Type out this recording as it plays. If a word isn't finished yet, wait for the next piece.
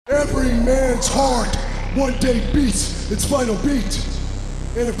Every man's heart one day beats its final beat.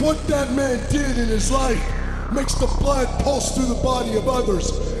 And if what that man did in his life makes the blood pulse through the body of others,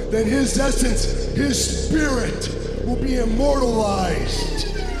 then his essence, his spirit, will be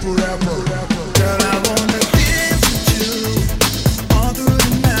immortalized forever. Girl, I wanna dance with you all through the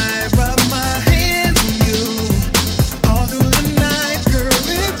night. Rub my hands on you all through the night. Girl,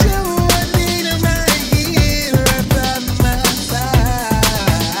 it's you I need right here, right by my side.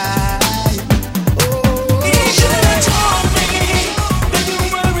 Oh, you should have told me that you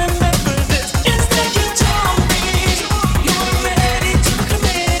would remember this. Instead, you told me you were ready to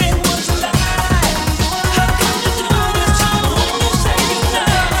commit. It was a lie. How come you do this to me when you say you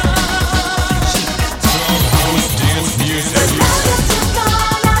love? Dance music. As long as you're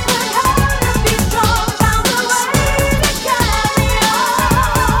gone, I can hardly be strong. Found a way to carry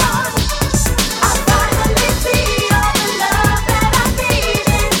on. I finally see all the love that I'm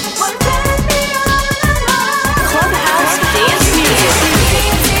needing was left me all alone. Clubhouse dance music.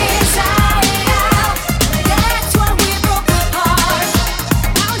 Things inside out, that's when we broke apart.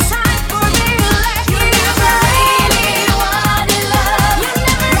 Now it's time for me to let you never really wanted love. You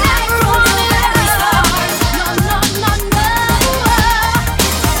never liked from the very start. No, no, no, no.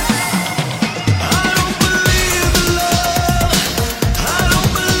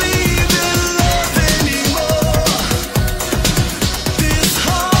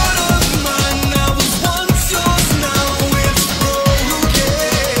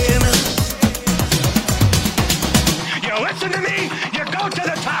 You listen to me, you go to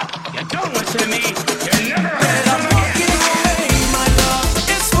the top. You don't listen to me, you never heard of again.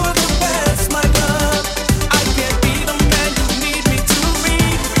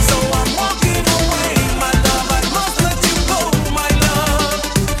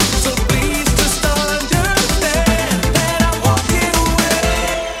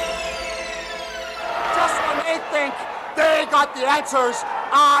 Just when they think they got the answers,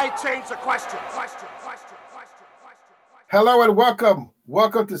 I change the question. Hello and welcome.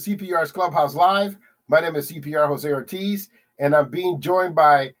 Welcome to CPR's Clubhouse Live. My name is CPR Jose Ortiz, and I'm being joined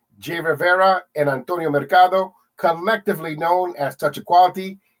by Jay Rivera and Antonio Mercado, collectively known as Touch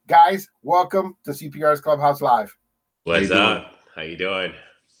Equality. Guys, welcome to CPR's Clubhouse Live. What's up? How you doing?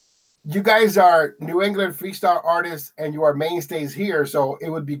 You guys are New England freestyle artists, and you are mainstays here, so it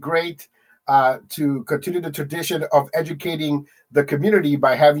would be great to continue the tradition of educating the community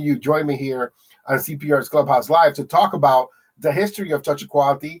by having you join me here on CPR's Clubhouse Live to talk about the history of Touch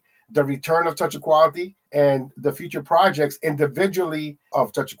Equality, the return of Touch Equality, and the future projects individually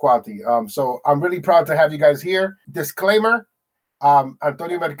of Touch Equality. So I'm really proud to have you guys here. Disclaimer,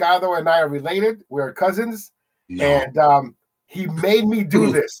 Antonio Mercado and I are related. We're cousins. No. And he made me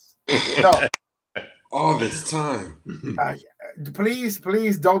do this. No, All this time. please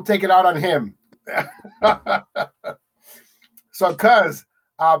don't take it out on him. So, cuz,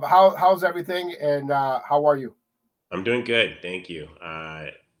 how's everything, and how are you? I'm doing good, thank you.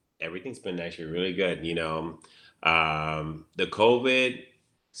 Everything's been actually really good. The COVID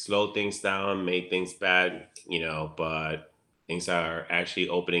slowed things down, made things bad, but things are actually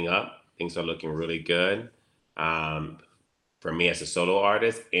opening up. Things are looking really good. For me as a solo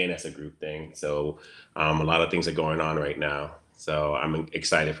artist and as a group thing. So a lot of things are going on right now. So I'm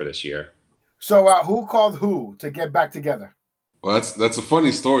excited for this year. So, who called who to get back together? Well, that's a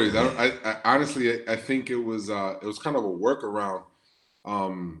funny story. I honestly I think it was kind of a workaround.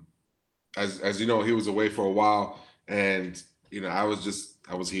 As you know, he was away for a while, and I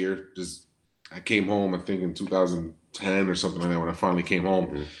was here. I came home, I think in 2010 or something like that when I finally came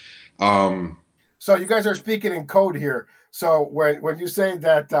home. Mm-hmm. So you guys are speaking in code here. So when you say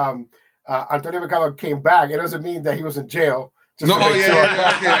that Antonio Mercado came back, it doesn't mean that he was in jail. No,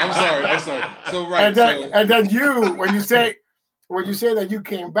 yeah. Okay, I'm sorry. So right. And then you, when you say that you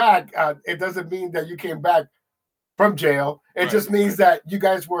came back, it doesn't mean that you came back from jail. It just means that you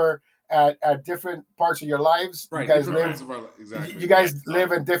guys were at different parts of your lives. Right. You guys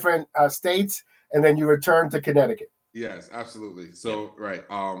live in different states, and then you return to Connecticut. Yes, absolutely. So right.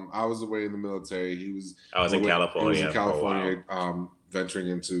 I was away in the military. I was in California. He was in California, venturing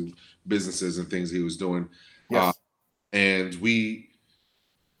into businesses and things he was doing. Yes. And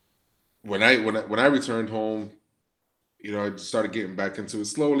when I returned home, I started getting back into it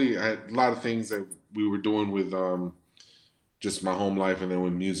slowly. I had a lot of things that we were doing with just my home life, and then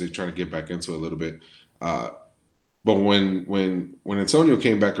with music, trying to get back into it a little bit. But when Antonio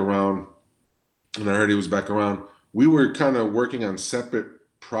came back around, and I heard he was back around, we were kind of working on separate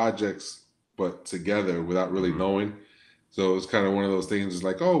projects, but together without really knowing. So it was kind of one of those things. It's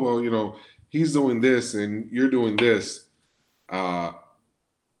like, oh well, he's doing this and you're doing this.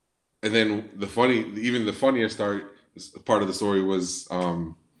 And then the funnier part of the story was,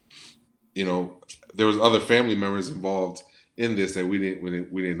 you know, there was other family members involved in this that we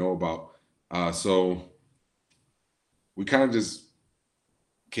didn't know about. So we kind of just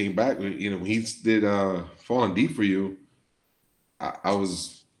came back. You know, when he did Falling Deep for You, I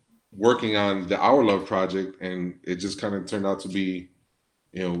was working on the Our Love project, and it just kind of turned out to be,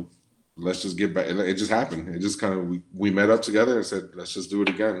 you know, let's just get back. It just happened. It just kind of we met up together and said, let's just do it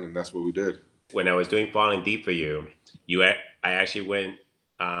again, and that's what we did. When I was doing Falling Deep for You, I actually went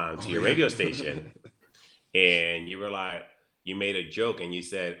to your radio station, and you were like, you made a joke, and you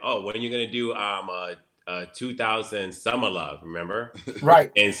said, "Oh, when are you gonna do a 2000 Summer Love?" Remember?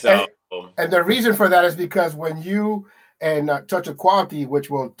 Right. And so, and the reason for that is because when you and Touch of Quality,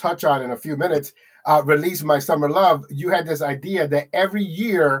 which we'll touch on in a few minutes, released My Summer Love, you had this idea that every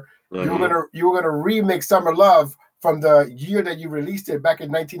year you were gonna remix Summer Love from the year that you released it back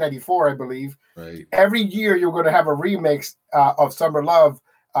in 1994, I believe. Right. Every year you're going to have a remix of Summer Love,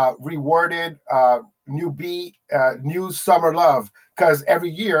 reworded, new beat, new Summer Love. Because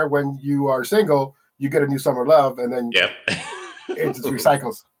every year when you are single, you get a new Summer Love, and then it just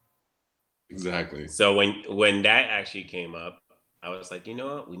recycles. Exactly. So when that actually came up, I was like, you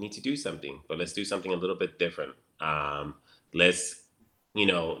know what, we need to do something, but let's do something a little bit different. Let's, you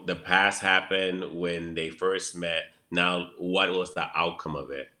know, the past happened when they first met. Now, what was the outcome of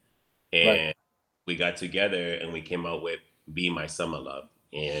it? And we got together and we came out with Be My Summer Love.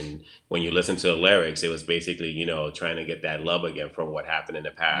 And when you listen to the lyrics, it was basically, you know, trying to get that love again from what happened in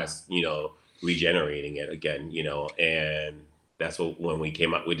the past, you know, regenerating it again, you know, and that's what, when we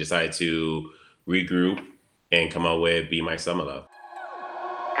came up, we decided to regroup and come out with Be My Summer Love.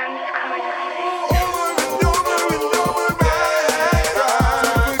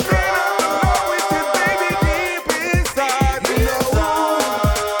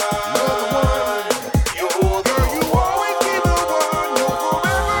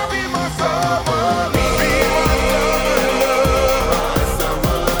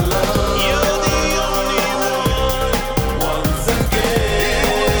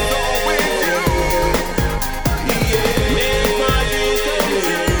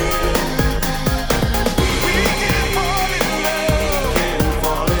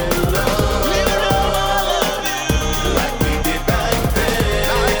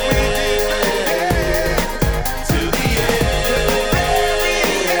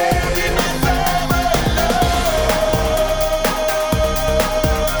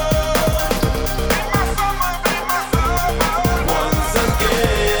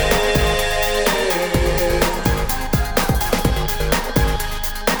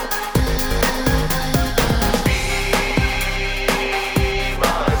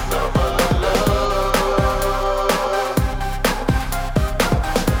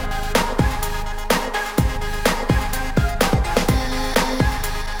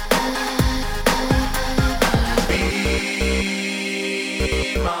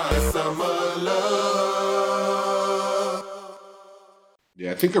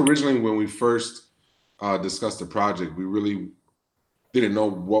 I think originally when we first discussed the project, we really didn't know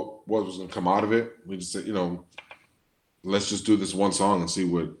what was going to come out of it. We just said, you know, let's just do this one song and see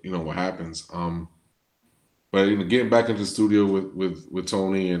what happens. But you know, getting back into the studio with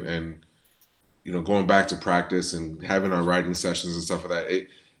Tony and you know, going back to practice and having our writing sessions and stuff like that,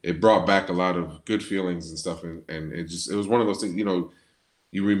 it brought back a lot of good feelings and stuff, and it was one of those things, you know,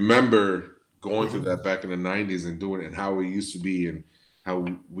 you remember going through that back in the 90s and doing it and how it used to be and how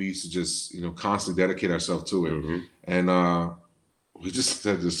we used to just, you know, constantly dedicate ourselves to it. And we just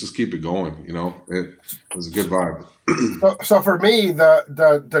said, let's just keep it going, you know. It was a good vibe. So for me,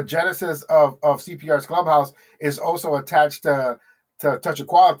 the genesis of CPR's Clubhouse is also attached to Touch of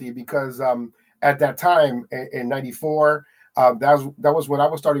Quality, because at that time in '94, that was when I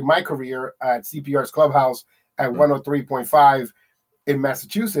was starting my career at CPR's Clubhouse at 103.5 in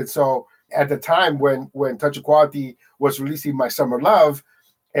Massachusetts. So at the time when Touch of Quality was releasing My Summer Love,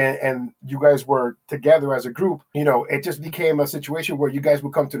 and you guys were together as a group, you know, it just became a situation where you guys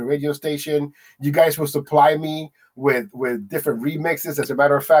would come to the radio station. You guys would supply me with different remixes. As a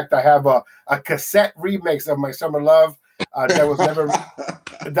matter of fact, I have a cassette remix of My Summer Love that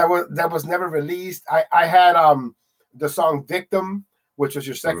was never released. I had the song Victim, which was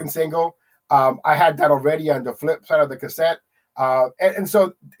your second single. I had that already on the flip side of the cassette. And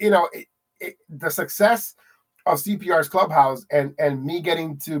so, you know, the success of CPR's Clubhouse and me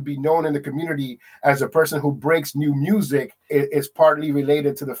getting to be known in the community as a person who breaks new music is partly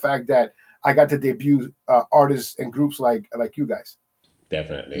related to the fact that I got to debut artists and groups like you guys.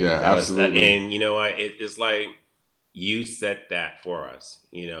 Definitely. Yeah, absolutely. And you know what? It's like you set that for us.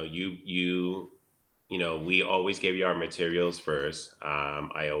 We always gave you our materials first.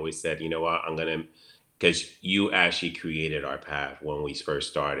 I always said, you know what, because you actually created our path when we first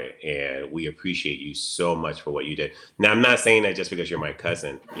started, and we appreciate you so much for what you did. Now, I'm not saying that just because you're my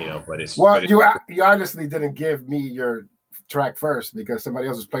cousin, but it's Well, but you honestly didn't give me your track first because somebody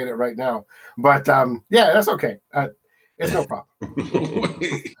else is playing it right now. But yeah, that's okay. It's no problem.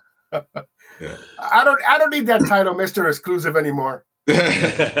 Yeah. I don't need that title, Mr. Exclusive, anymore. Well,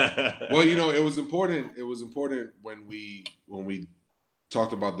 it was important. It was important when we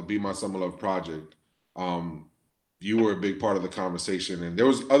talked about the Be My Summer Love project. You were a big part of the conversation, and there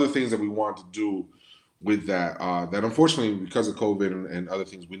was other things that we wanted to do with that. That unfortunately, because of COVID and other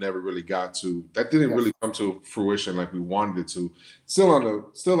things, we never really got to. That didn't really come to fruition like we wanted it to. Still on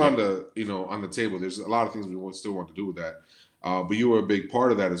the table. There's a lot of things we still want to do with that. But you were a big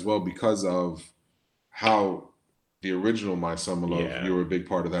part of that as well because of how the original My Summer Love, you were a big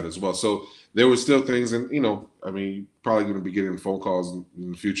part of that as well. So there were still things, and probably going to be getting phone calls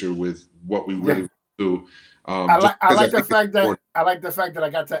in the future with what we really do. I like the fact that I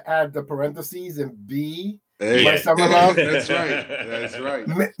got to add the parentheses and be My Summer Love. That's right.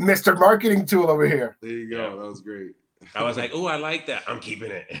 Mr. Marketing Tool over here. There you go. That was great. I was like, oh, I like that. I'm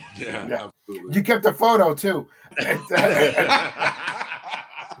keeping it. Yeah. Absolutely. You kept the photo too.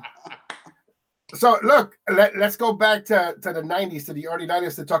 So look, let's go back to the 90s, to the early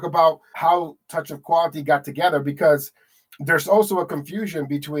 90s, to talk about how Touch of Quality got together, because there's also a confusion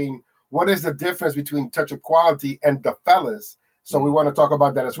between what is the difference between Touch of Quality and the Fellas. So we want to talk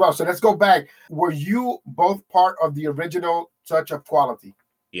about that as well. So let's go back. Were you both part of the original Touch of Quality?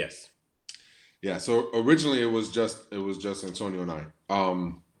 Yes. Yeah. So originally it was just Antonio and I.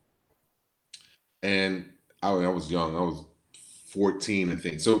 And I was young. I was 14, I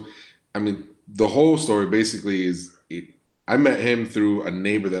think. So, I mean, the whole story basically is I met him through a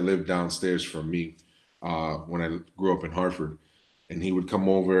neighbor that lived downstairs from me when I grew up in Hartford, and he would come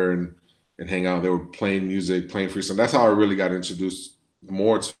over and hang out. They were playing music, playing freestyle. That's how I really got introduced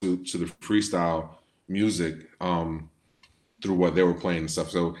more to the freestyle music through what they were playing and stuff.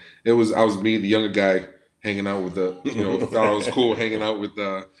 So I was me, the younger guy, hanging out with the thought it was cool hanging out with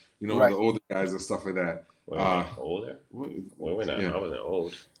the the older guys and stuff like that. Older? We're not. Yeah. I wasn't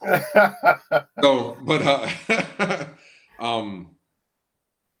old. So, but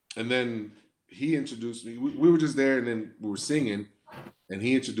and then he introduced me. We were just there, and then we were singing, and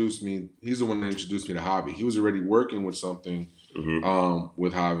he introduced me. He's the one that introduced me to Javi. He was already working with something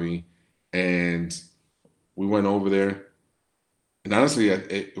with Javi, and we went over there. And honestly,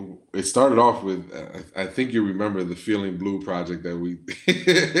 it started off with, I think you remember the Feeling Blue project that we,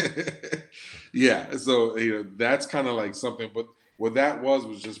 yeah. So, that's kind of like something, but what that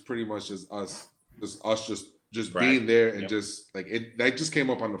was just pretty much just us being there and just like that just came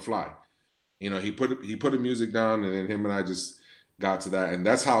up on the fly. He put the music down, and then him and I just got to that. And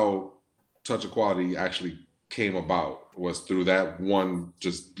that's how Touch of Quality actually came about, was through that one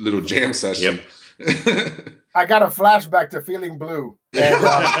just little jam session. Yep. I got a flashback to Feeling Blue. And,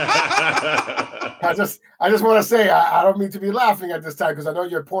 I just want to say I don't mean to be laughing at this time, because I know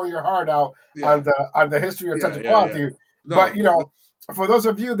you're pouring your heart out on the history of Touch of Quality. Yeah. No, but for those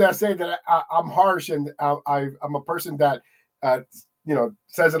of you that say that I'm harsh and I'm a person that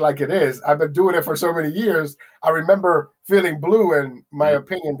says it like it is, I've been doing it for so many years. I remember Feeling Blue and my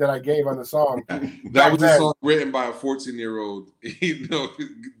opinion that I gave on the song. That was a song written by a 14-year-old,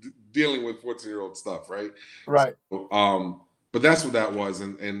 dealing with 14-year-old stuff, right? Right. So, but that's what that was,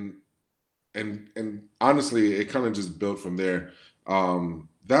 and honestly, it kind of just built from there.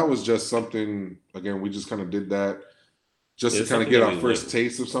 That was just something. Again, we just kind of did that just to kind of get our first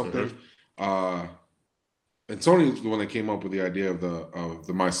taste of something. And Tony was the one that came up with the idea of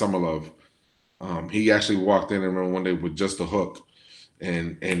the My Summer Love. He actually walked in, I remember, one day with just a hook,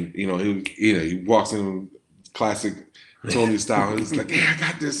 and he walks in classic Tony style. He's like, "Yeah, I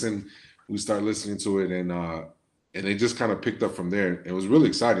got this," and we start listening to it, and it just kind of picked up from there. It was really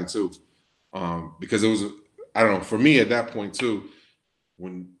exciting too, because it was, I don't know, for me at that point too,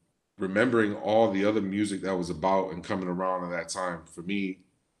 when remembering all the other music that was about and coming around at that time, for me,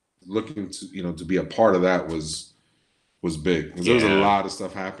 looking to to be a part of that was big, because there was a lot of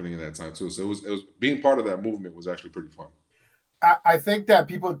stuff happening at that time too. So it was being part of that movement was actually pretty fun. I think that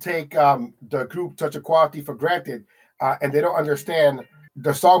people take the group Touch of Quality for granted. And they don't understand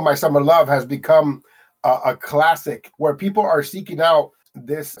the song My Summer Love has become a classic, where people are seeking out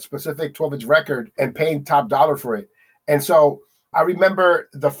this specific 12-inch record and paying top dollar for it. And so I remember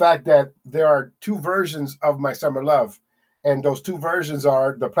the fact that there are two versions of My Summer Love, and those two versions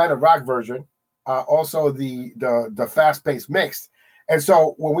are the Planet Rock version, also the fast-paced mix. And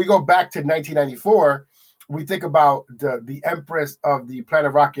so when we go back to 1994, we think about the empress of the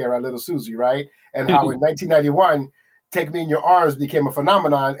Planet Rock era, Little Susie, right? And how in 1991, Take Me in Your Arms became a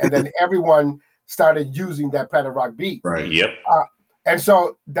phenomenon, and then everyone started using that Planet Rock beat. Right. Yep. And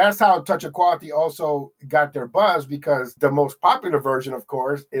so that's how Touch of Quality also got their buzz, because the most popular version, of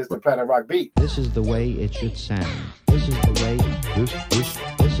course, is the Planet Rock beat. This is the way it should sound. This is the way. This is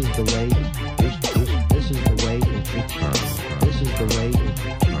the way. This is the way it should sound. This is the way.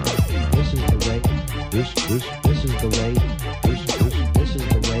 This is the way. This is the way. This is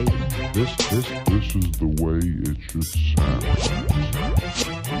the way. This is the way it should sound.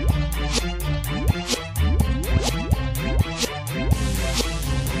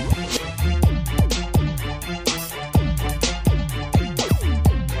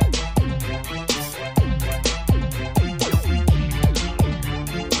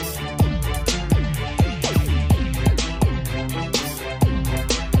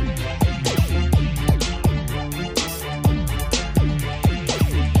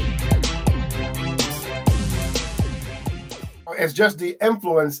 It's just the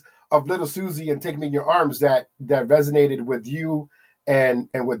influence of Little Susie and Take Me in Your Arms that resonated with you and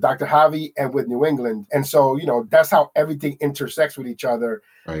with Dr. Javi and with New England. And so, that's how everything intersects with each other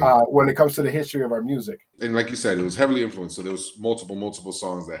when it comes to the history of our music. And like you said, it was heavily influenced. So there was multiple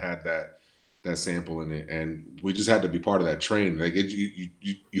songs that had that sample in it, and we just had to be part of that train. Like you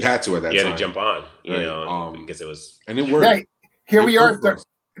had to at that time. You had to jump on, right. because it was. And it worked. Yeah, here we are.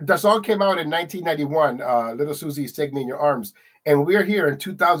 The song came out in 1991, Little Susie's Take Me in Your Arms. And we're here in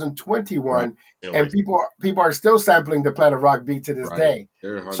 2021, right. And people are still sampling the Planet Rock beat to this day.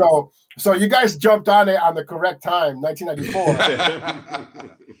 So you guys jumped on it on the correct time,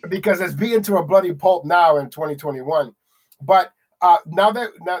 1994, because it's beaten to a bloody pulp now in 2021. But now we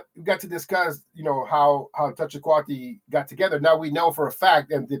got to discuss, how Touch of Quality got together. Now we know for a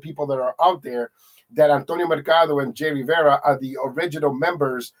fact, and the people that are out there, that Antonio Mercado and Jay Rivera are the original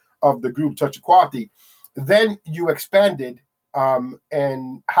members of the group Touch of Quality. Then you expanded.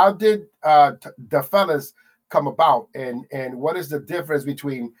 And how did the Fellas come about, and what is the difference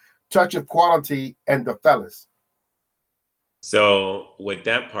between Touch of Quality and the Fellas? So with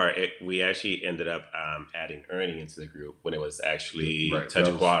that part, we actually ended up adding Ernie into the group when it was actually Touch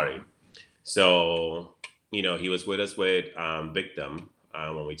of Quality. So he was with us with Victim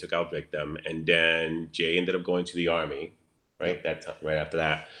when we took out Victim, and then Jay ended up going to the Army. Right after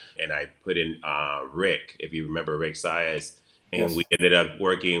that, and I put in Rick, if you remember Rick Saez. And yes. We ended up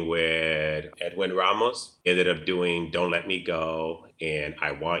working with Edwin Ramos, ended up doing Don't Let Me Go and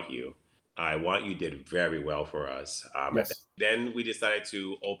I Want You. I Want You did very well for us. Yes. Then we decided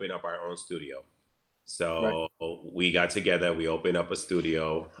to open up our own studio. So we got together, we opened up a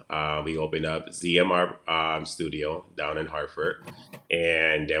studio. We opened up ZMR Studio down in Hartford.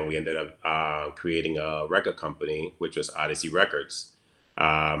 And then we ended up creating a record company, which was Odyssey Records.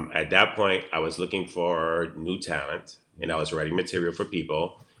 At that point, I was looking for new talent. And I was writing material for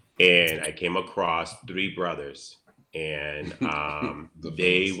people, and I came across three brothers, and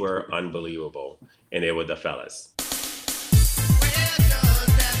they were unbelievable, and they were the Fellas.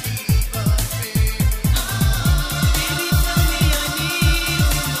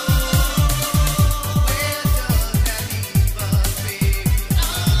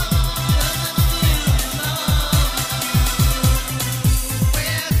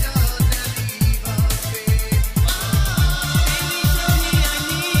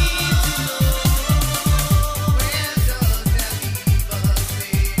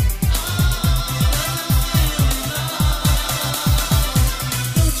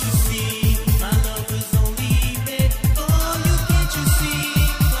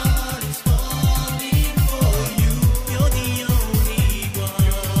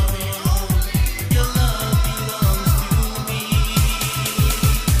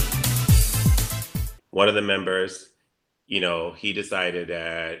 One of the members, he decided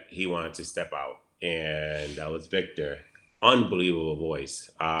that he wanted to step out, and that was Victor. Unbelievable voice.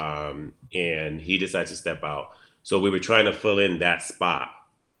 And he decided to step out. So we were trying to fill in that spot.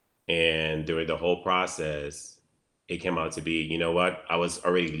 And during the whole process, it came out to be, I was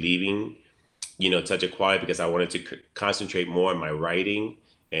already leaving, Touch of Quality because I wanted to concentrate more on my writing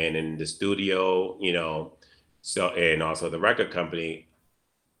and in the studio, so, and also the record company.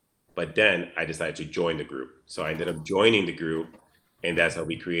 But then I decided to join the group. So I ended up joining the group, and that's how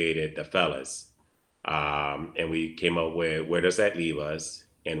we created the Fellas. And we came up with Where Does That Leave Us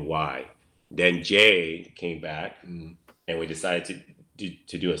and Why. Then Jay came back, and we decided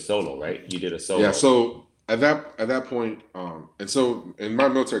to do a solo, right? You did a solo. Yeah, so at that point, and so in my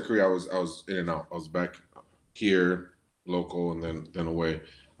military career, I was in and out. I was back here, local, and then away.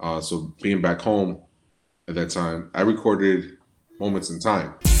 So being back home at that time, I recorded Moments in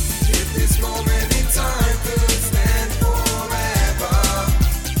Time. If this moment in time could stand forever,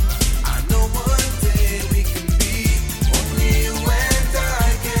 I know one day we can be. Only you and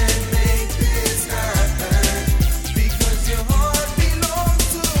I can make this happen, because your heart belongs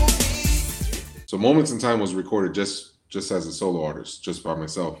to me. So Moments in Time was recorded just as a solo artist, just by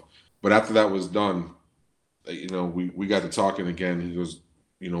myself. But after that was done, we got to talking again. He goes,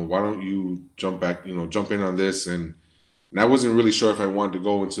 why don't you jump in on this? And I wasn't really sure if I wanted to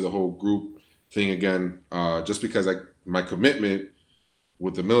go into the whole group thing again, just because my commitment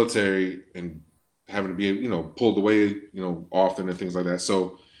with the military and having to be, pulled away, often and things like that.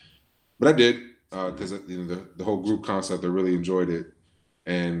 So, but I did, because the whole group concept, I really enjoyed it.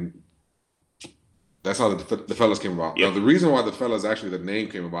 And that's how the fellas came about. Yep. Now, the reason why the fellas, actually the name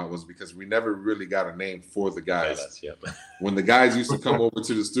came about, was because we never really got a name for the guys. Fellas, yep. When the guys used to come over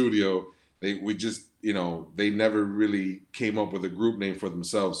to the studio, we just, they never really came up with a group name for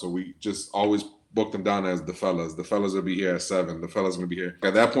themselves. So we just always booked them down as the fellas. The fellas will be here at 7. The fellas will be here.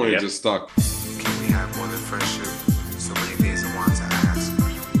 At that point, Yep. it just stuck. Can we have more than friendship? So many days I want to ask,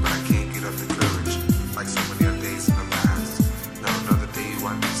 but I can't get up the courage, like so many other days in the past. Now another day you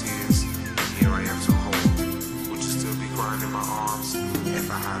wipe my tears, and here I am so whole. Would you still be crying in my arms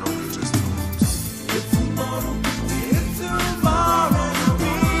if I had only just told? If tomorrow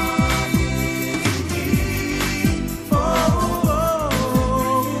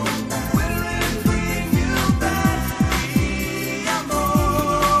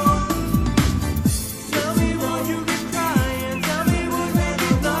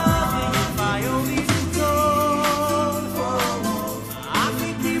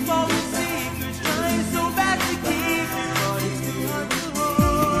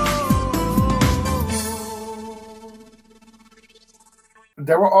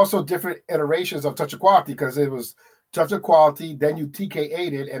There were also different iterations of Touch of Quality, because it was Touch of Quality, then you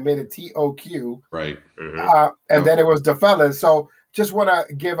TKA'd it and made it TOQ, Right. and then it was the fellas. So just want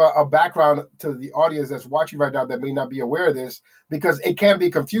to give a background to the audience that's watching right now that may not be aware of this, because it can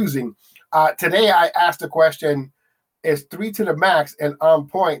be confusing. Today I asked the question, is 3 to the Max and On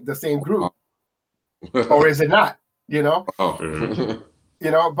Point the same group? Or is it not? Oh.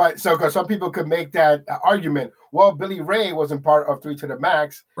 But so, because some people could make that argument. Well, Billy Ray wasn't part of 3 to the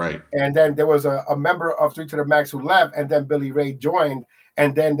Max, Right. and then there was a member of 3 to the Max who left, and then Billy Ray joined,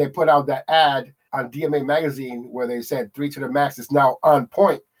 and then they put out that ad on DMA magazine where they said 3 to the Max is now On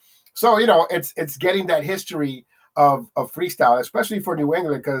Point. So it's getting that history of freestyle, especially for New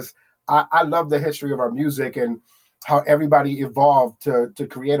England, because I love the history of our music and how everybody evolved to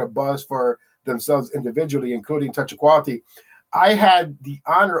create a buzz for themselves individually, including Touch of Quality. I had the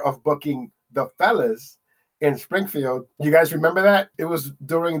honor of booking the fellas in Springfield. You guys remember that? It was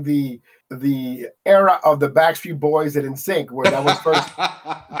during the era of the Backstreet Boys and NSYNC, where that was first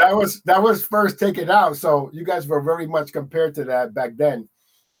that was first taken out. So you guys were very much compared to that back then.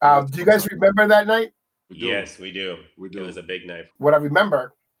 Do you guys remember that night? Yes, we do. We do. It was a big night. What I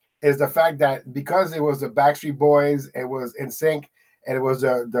remember is the fact that because it was the Backstreet Boys, it was NSYNC, and it was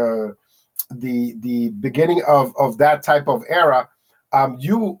the beginning of that type of era,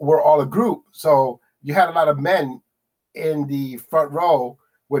 you were all a group. So you had a lot of men in the front row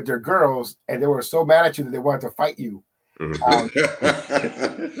with their girls, and they were so mad at you that they wanted to fight you. I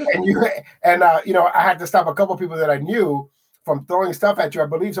had to stop a couple of people that I knew from throwing stuff at you. I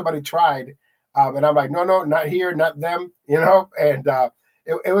believe somebody tried, and I'm like, no, not here, not them, and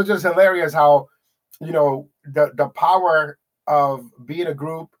it was just hilarious how, the power of being a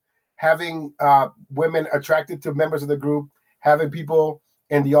group, having women attracted to members of the group, having people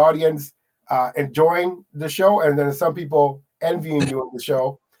in the audience enjoying the show, and then some people envying you in the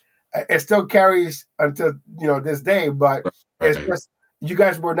show. It still carries until this day, but it's just you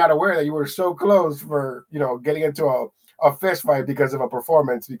guys were not aware that you were so close for getting into a fist fight because of a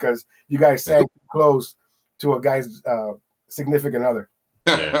performance, because you guys sang close to a guy's significant other.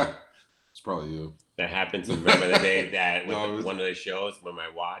 Yeah. It's probably you. That happened to remember the day that No, it was- one of the shows with my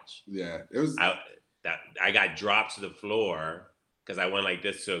watch. Yeah, it was. I got dropped to the floor because I went like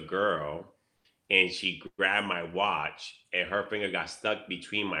this to a girl, and she grabbed my watch, and her finger got stuck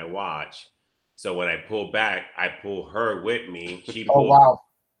between my watch. So when I pulled back, I pulled her with me. She pulled, wow.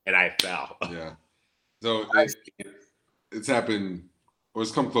 and I fell. Yeah. So it's happened, or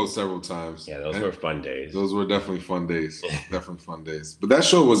it's come close several times. Yeah, those And were fun days. Those were definitely fun days. Definitely fun days. But that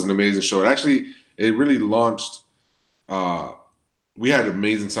show was an amazing show. It really launched. We had an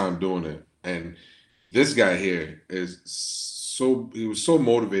amazing time doing it, and this guy here he was so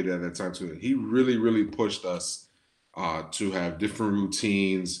motivated at that time too. He really, really pushed us to have different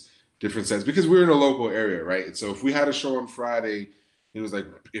routines, different sets, because we're in a local area, right? So if we had a show on Friday, he was like,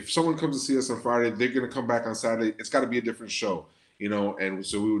 if someone comes to see us on Friday, they're gonna come back on Saturday. It's got to be a different show, And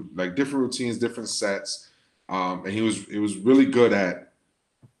so we would like different routines, different sets, and he was really good at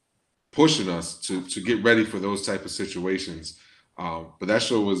pushing us to get ready for those type of situations. But that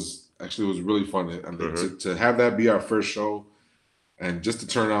show was really fun. And to have that be our first show, and just to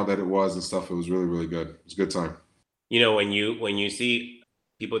turn out that it was and stuff, it was really, really good. It was a good time. When you see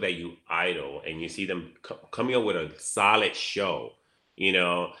people that you idol and you see them coming up with a solid show,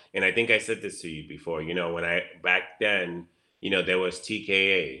 and I think I said this to you before, when back then, there was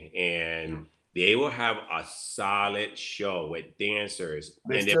TKA and they will have a solid show with dancers.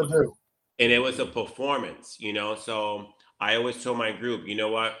 They still do. And it was a performance, so I always told my group, you know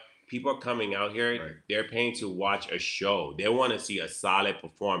what? People are coming out here, right. They're paying to watch a show. They want to see a solid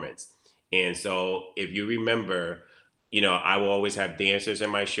performance. And so if you remember, I will always have dancers in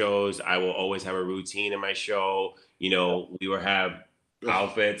my shows. I will always have a routine in my show. We will have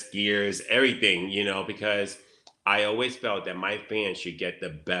outfits, gears, everything, because I always felt that my fans should get the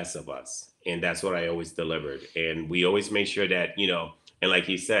best of us. And that's what I always delivered. And we always made sure that, and like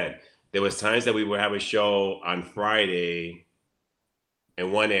he said, there was times that we would have a show on Friday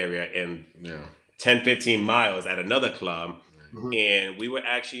in one area and 10, 15 miles at another club. Mm-hmm. And we would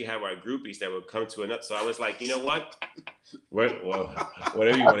actually have our groupies that would come to another. So I was like, you know what? Whatever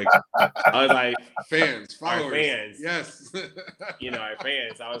you want to. I was like, fans, followers. Our fans. Yes. Our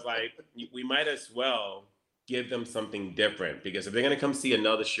fans. I was like, we might as well give them something different, because if they're going to come see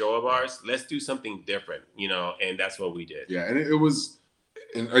another show of ours, let's do something different, and that's what we did. Yeah. And it was,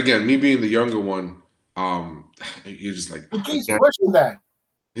 and again, me being the younger one, you're just like, you keep pushing that.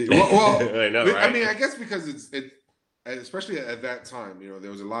 Well, I know, right? I mean, I guess because it especially at that time,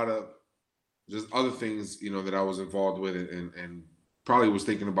 there was a lot of just other things, that I was involved with and probably was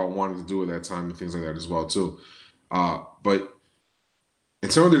thinking about wanting to do at that time and things like that as well too. But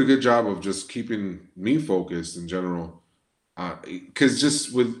someone did a good job of just keeping me focused in general. Because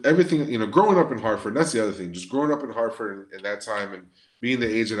just with everything, growing up in Hartford, that's the other thing. Just growing up in Hartford at that time and being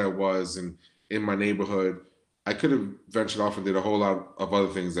the age that I was and in my neighborhood, I could have ventured off and did a whole lot of other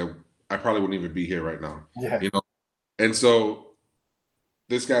things that I probably wouldn't even be here right now. Yeah. And so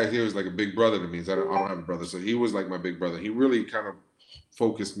this guy here is like a big brother to me. I don't have a brother, so he was like my big brother. He really kind of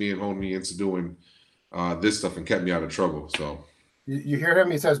focused me and honed me into doing this stuff and kept me out of trouble. So you hear him?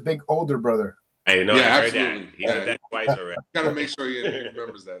 He says big older brother. I know. Yeah, I heard absolutely. that. He heard that twice already. Got to make sure he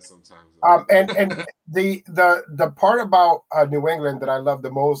remembers that sometimes. And the part about New England that I love the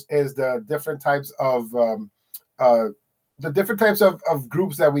most is the different types of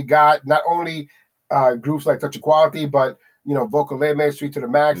groups that we got. Not only groups like Touch Equality, but Vocal Limit, Street to the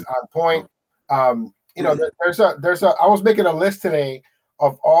Max, On Point. There's a. I was making a list today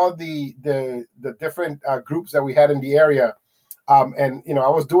of all the different groups that we had in the area, and I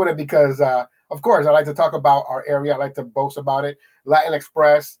was doing it because. Of course, I like to talk about our area. I like to boast about it. Latin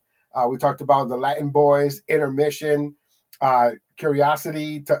Express. We talked about the Latin Boys, Intermission,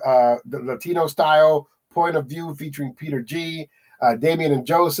 Curiosity, the Latino Style, Point of View featuring Peter G, Damien and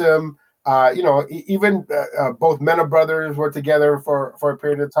Joseph. Even both Mena Brothers were together for a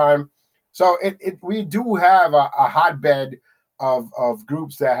period of time. So we do have a hotbed of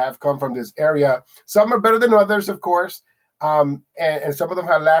groups that have come from this area. Some are better than others, of course. And some of them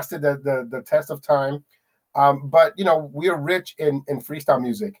have lasted the test of time. But we are rich in freestyle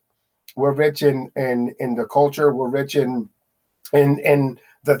music. We're rich in the culture. We're rich in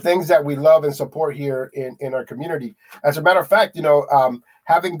the things that we love and support here in our community. As a matter of fact,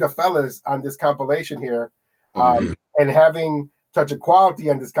 having the fellas on this compilation here, and having Touch Equality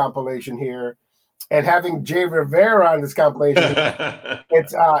on this compilation here, and having Jay Rivera on this compilation,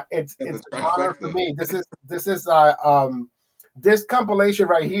 it's an honor for me. This compilation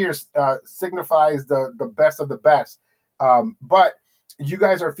right here signifies the best of the best. But you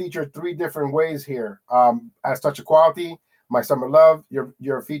guys are featured 3 different ways here. As Touch Equality, My Summer Love,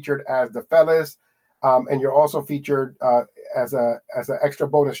 you're featured as the fellas, and you're also featured as an extra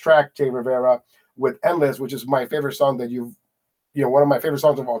bonus track, Jay Rivera, with Endless, which is my favorite song that you've. One of my favorite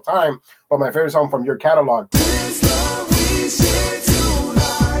songs of all time, but my favorite song from your catalog. This love we share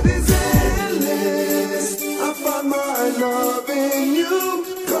tonight is endless. I find my love in you.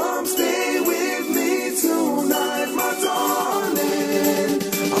 Come stay with me tonight, my darling.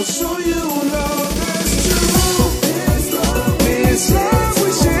 I'll show you love that's true. This love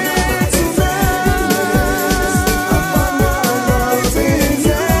we share tonight. I find my love in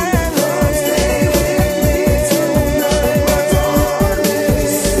endless. Come stay with me.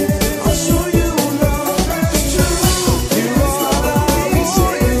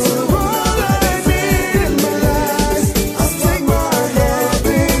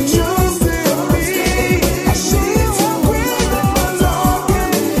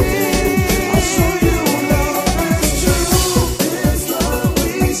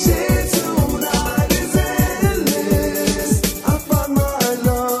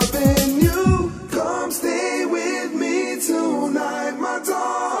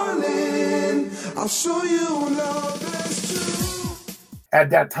 At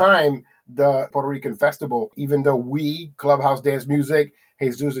that time, the Puerto Rican Festival, even though we, Clubhouse Dance Music,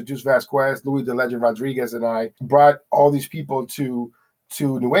 Jesus the Juice Vasquez, Louis the Legend Rodriguez, and I brought all these people to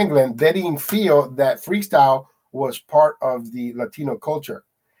New England, they didn't feel that freestyle was part of the Latino culture.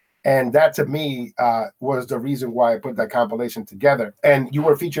 And that to me was the reason why I put that compilation together. And you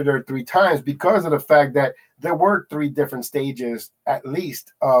were featured there 3 times because of the fact that there were 3 different stages, at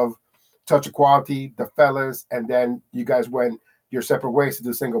least, of Touch of Quality, the Fellas, and then you guys went your separate ways to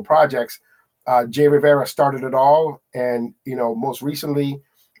do single projects. Jay Rivera started it all, and most recently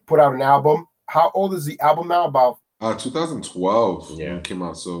put out an album. How old is the album now? About 2012 when it came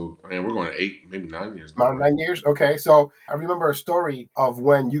out. So we're going to 8, maybe 9 years. About 9 years. Okay, so I remember a story of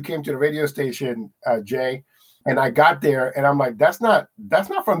when you came to the radio station, Jay, and I got there, and I'm like, he's not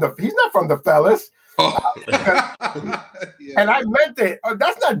from the Fellas. And I meant it. Oh,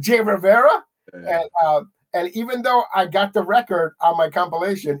 that's not Jay Rivera. And even though I got the record on my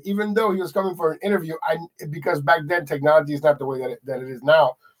compilation, even though he was coming for an interview, because back then technology is not the way that it is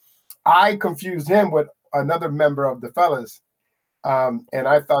now, I confused him with another member of the Fellas, and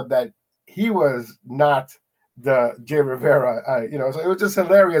I thought that he was not the Jay Rivera. So it was just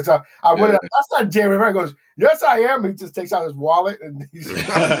hilarious. I went, that's not Jay Rivera. He goes, yes, I am. He just takes out his wallet and he's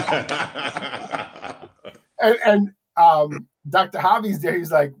and Dr. Javi's there.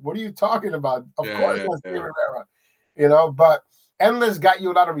 He's like, what are you talking about? Of course it's Jay Rivera. But Endless got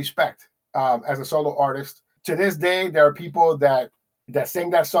you a lot of respect as a solo artist. To this day, there are people that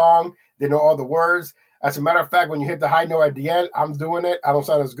sing that song. They know all the words. As a matter of fact, when you hit the high note at the end, I'm doing it. I don't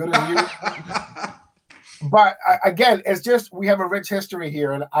sound as good as you. But again, it's just we have a rich history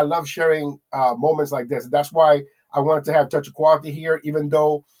here, and I love sharing moments like this. That's why I wanted to have Touch of Quality here, even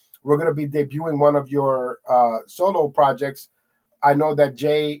though we're going to be debuting one of your solo projects. I know that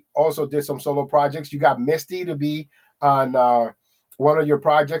Jay also did some solo projects. You got Misty to be on one of your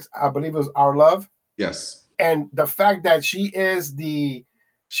projects. I believe it was Our Love. Yes. And the fact that she is the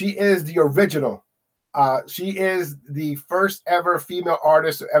original. She is the first ever female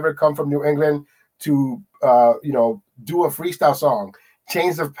artist to ever come from New England to do a freestyle song.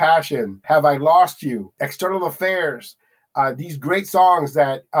 Chains of Passion, Have I Lost You, External Affairs, these great songs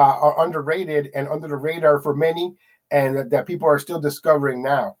that are underrated and under the radar for many, and that people are still discovering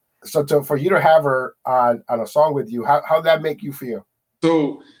now. So for you to have her on a song with you, how that make you feel?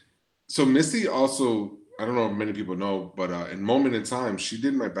 So Misty also, I don't know if many people know, but in Moment in Time, she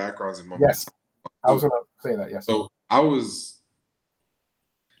did my backgrounds in Moment. Yes, I was going to say that. Yes. So I was,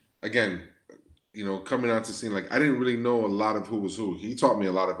 again, coming out to scene, like I didn't really know a lot of who was who. He taught me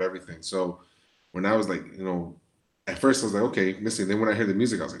a lot of everything. So when I was like, at first I was like, okay, Misty. Then when I heard the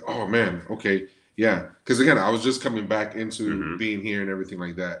music, I was like, oh man, okay, yeah. Because again, I was just coming back into being here and everything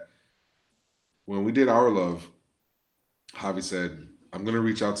like that. When we did Our Love, Javi said, I'm gonna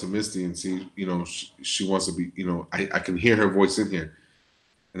reach out to Misty and see, she wants to be, I can hear her voice in here.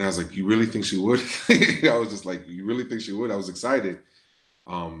 And I was like, you really think she would? I was just like, you really think she would? I was excited.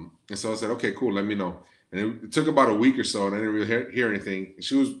 And so I said, okay, cool, let me know. And it took about a week or so, and I didn't really hear anything. And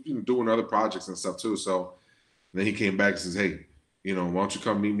she was doing other projects and stuff too. So then he came back and says, hey, why don't you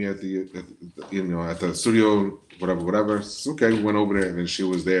come meet me at the studio, whatever. So, okay, we went over there, and then she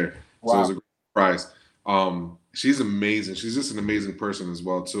was there. Wow. So it was a great surprise. She's amazing. She's just an amazing person as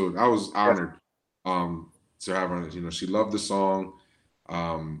well too. I was honored to have her. She loved the song,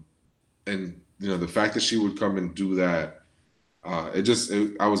 and the fact that she would come and do that, I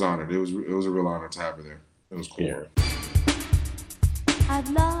was honored. It was a real honor to have her there. It was cool. Yeah. I've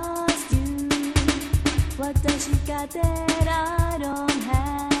lost you. What does she got that I don't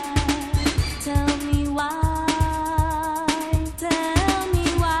have? Tell me why. Tell me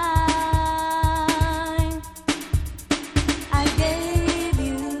why. I gave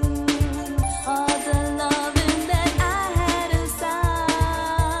you all the loving that I had aside.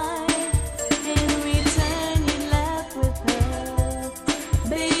 In return, you left with her.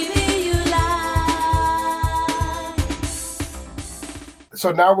 Baby, you lied.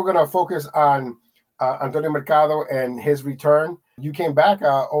 So now we're going to focus on Antonio Mercado and his return. You came back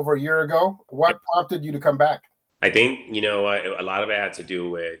over a year ago. What prompted you to come back? I think, a lot of it had to do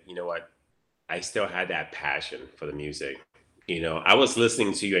with, I still had that passion for the music. I was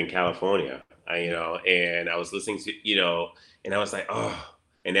listening to you in California, and I was listening to, and I was like, oh.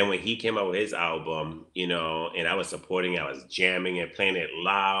 And then when he came out with his album, and I was supporting, I was jamming and playing it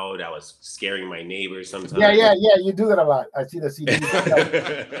loud. I was scaring my neighbors sometimes. Yeah. You do that a lot. I see the CD.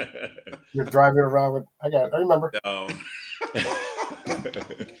 You're driving around with. I remember.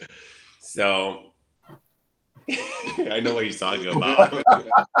 So I know what he's talking about.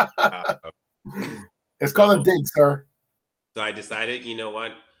 It's called a dig, sir. So I decided, you know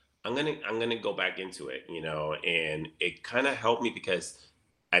what, I'm gonna go back into it, and it kind of helped me because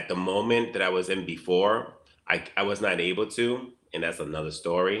at the moment that I was in before, I was not able to, and that's another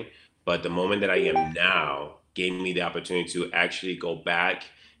story. But the moment that I am now gave me the opportunity to actually go back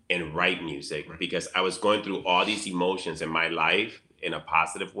and write music because I was going through all these emotions in my life in a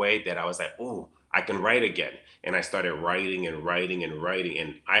positive way that I was like, oh, I can write again. And I started writing and writing and writing,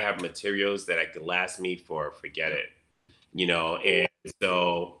 and I have materials that I could last me for forget it, and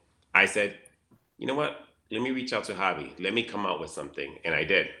so I said, you know what, let me reach out to Javi, let me come out with something, and I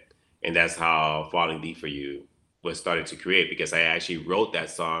did. And that's how Falling Deep for You was started to create, because I actually wrote that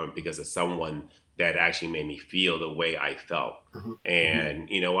song because of someone that actually made me feel the way I felt. And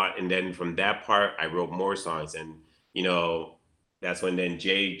you know what, and then from that part I wrote more songs, and you know that's when then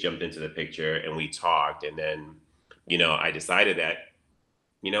Jay jumped into the picture and we talked, and then I decided that,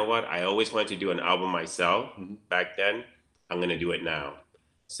 you know what, I always wanted to do an album myself back then. I'm gonna do it now.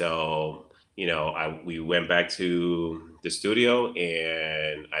 So, we went back to the studio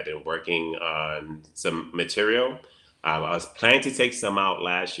and I've been working on some material. I was planning to take some out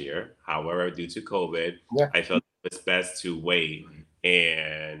last year. However, due to COVID, Yeah. I felt it's best to wait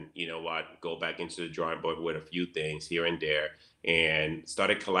and, go back into the drawing board with a few things here and there, and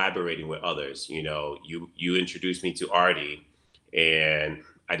started collaborating with others. You introduced me to Artie, and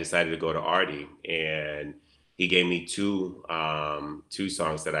I decided to go to Artie, and he gave me two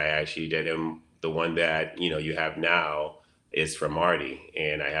songs that I actually did, and the one that you have now is from Artie,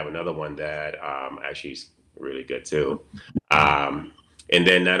 and I have another one that actually is really good too. Um, and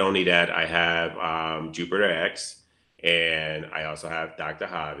then not only that, I have Jupiter X, and I also have Dr.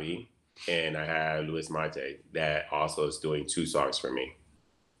 Javi, and I have Luis Marte that also is doing two songs for me.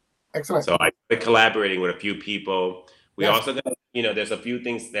 Excellent. So I've been collaborating with a few people. We Yes. also got, there's a few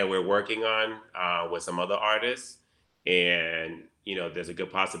things that we're working on with some other artists. And, there's a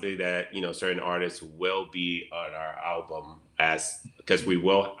good possibility that, certain artists will be on our album because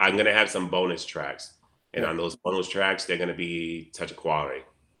I'm going to have some bonus tracks. And on those bonus tracks, they're going to be Touch of Quality.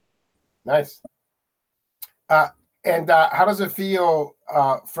 Nice. And how does it feel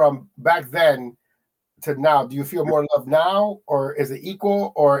from back then to now? Do you feel more love now, or is it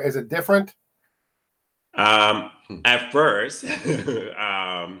equal, or is it different? At first,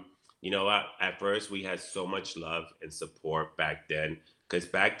 you know what? At first, we had so much love and support back then. Because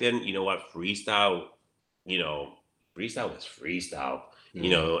back then, you know what? Freestyle was freestyle,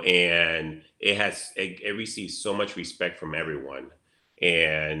 and it received so much respect from everyone.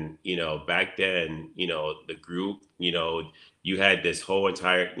 And, back then, the group, you had this whole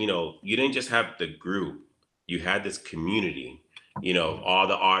entire, you didn't just have the group, you had this community, of all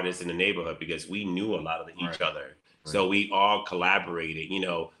the artists in the neighborhood, because we knew a lot of each other. So we all collaborated,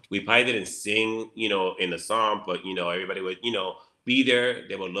 we probably didn't sing, in the song, but, everybody would, be there.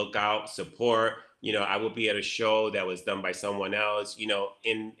 They would look out, support, I would be at a show that was done by someone else,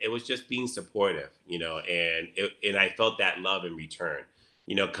 and it was just being supportive, and I felt that love in return.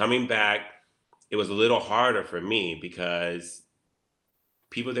 Coming back, it was a little harder for me because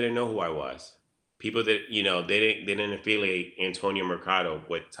people didn't know who I was. People that, they didn't affiliate Antonio Mercado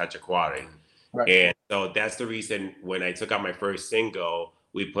with Touch of Quality. Right. And so that's the reason when I took out my first single,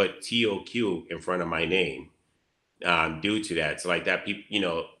 we put TOQ in front of my name due to that. So like that,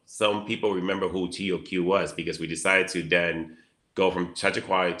 some people remember who TOQ was because we decided to then go from Touch of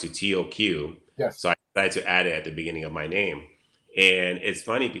Quality to TOQ. Yes. So I decided to add it at the beginning of my name. And it's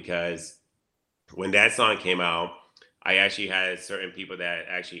funny because when that song came out, I actually had certain people that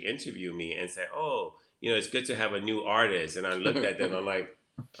actually interviewed me and said, oh, it's good to have a new artist. And I looked at them, I'm like,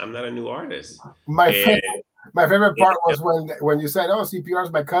 I'm not a new artist. My favorite part was when you said, oh, CPR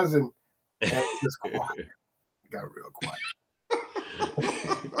is my cousin. And it just quiet. Got real quiet.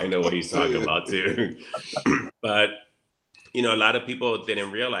 I know what he's talking about too. But, a lot of people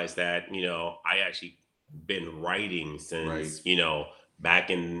didn't realize that, I actually been writing since, back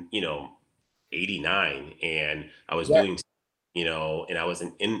in, 89, and I was doing, and I was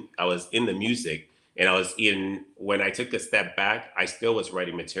in the music, and when I took a step back, I still was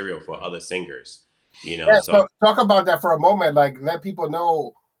writing material for other singers, So talk about that for a moment, like let people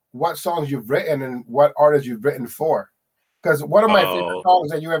know what songs you've written and what artists you've written for. Because one of my favorite songs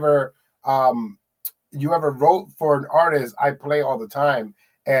that you ever wrote for an artist, I play all the time.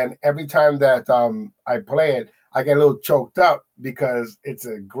 And every time that I play it, I get a little choked up because it's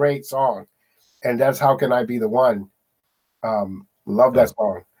a great song. And that's How Can I Be the One. Love that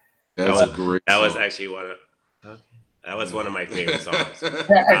song. That's a great That was song. actually one of my favorite songs.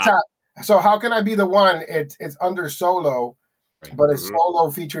 So How Can I Be the One? It's under solo, but it's Mhm.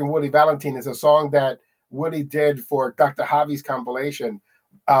 solo featuring Woody Valentine. It's a song that Willie did for Dr. Javi's compilation,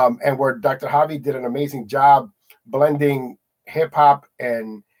 and where Dr. Javi did an amazing job blending hip hop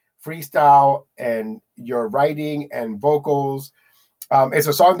and freestyle and your writing and vocals. It's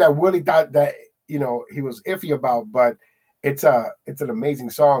a song that Willie thought that he was iffy about, but it's an amazing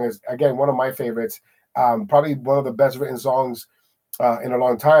song. It's again one of my favorites. Probably one of the best written songs in a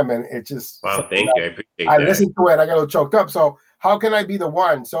long time, and it just Wow, thank you. I appreciate I that. listened to it. I got a little choked up. So, How Can I Be the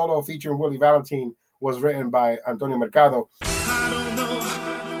One solo featuring Willie Valentine was written by Antonio Mercado. I don't know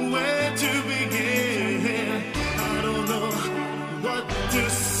where to begin. I don't know what to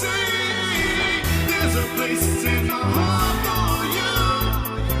say. There's a place in my heart for you.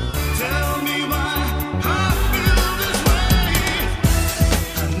 Tell me why I feel this way.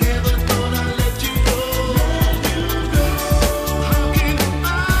 I never thought I'd let you go. How can I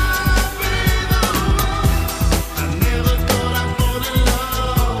be the one? I never thought I'd fall in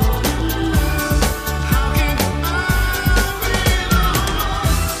love. How can I be the one?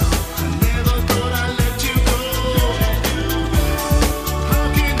 I never thought I'd let you go. How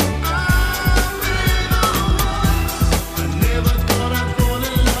can I be the one? I never thought I'd fall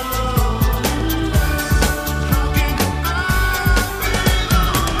in love. How can I be the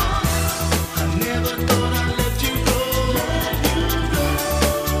one? I never thought I'd let you go.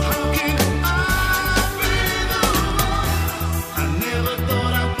 How can I be the one? I never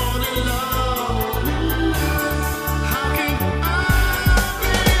thought I'd fall in love. How can I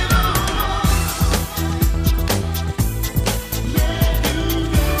be the one?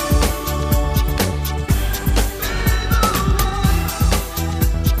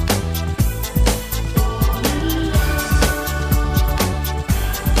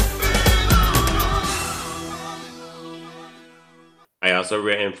 I also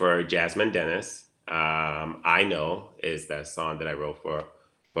written for Jasmine Dennis. I Know is that song that I wrote for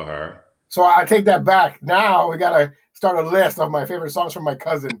her. So I take that back. Now we gotta start a list of my favorite songs from my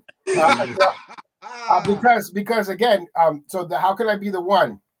cousin. Because again, so the How Can I Be the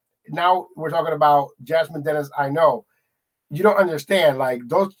One? Now we're talking about Jasmine Dennis, I Know. You don't understand, like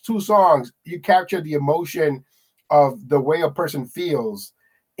those two songs, you capture the emotion of the way a person feels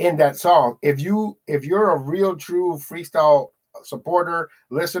in that song. If you're a real true freestyle supporter,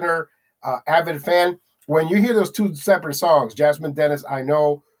 listener, avid fan, when you hear those two separate songs, Jasmine Dennis, I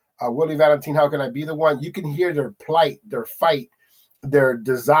Know, Willie Valentine, How Can I Be the One? You can hear their plight, their fight, their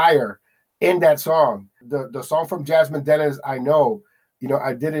desire in that song. The song from Jasmine Dennis, I Know,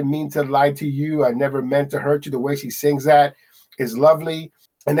 I didn't mean to lie to you. I never meant to hurt you. The way she sings that is lovely.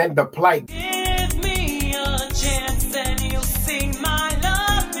 And then the plight. Give me a chance and you'll see my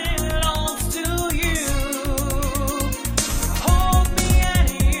love belongs to you. Hold me and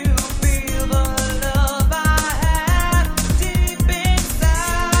you feel the love I have deep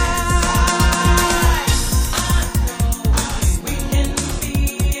inside. I know we can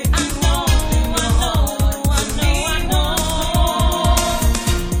be. I know.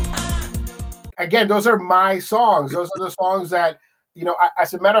 Again, those are my songs. Those are the songs that,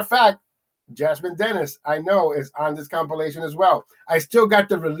 as a matter of fact, Jasmine Dennis, I Know, is on this compilation as well. I still got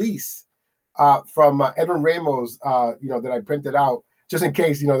the release from Edwin Ramos, that I printed out just in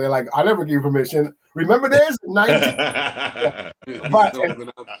case, they're like, I never gave you permission. Remember this? 19 But-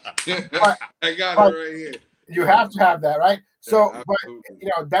 I got it right here. You have to have that, right? So, Yeah,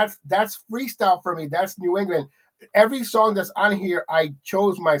 but absolutely. that's freestyle for me. That's New England. Every song that's on here, I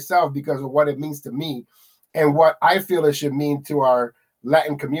chose myself because of what it means to me and what I feel it should mean to our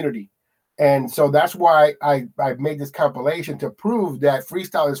Latin community. And so that's why I made this compilation to prove that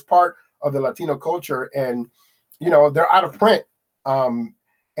freestyle is part of the Latino culture. And, they're out of print.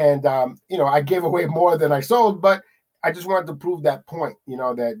 I gave away more than I sold, but I just wanted to prove that point,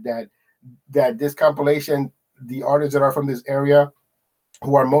 that this compilation, the artists that are from this area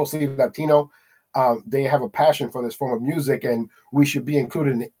who are mostly Latino, they have a passion for this form of music, and we should be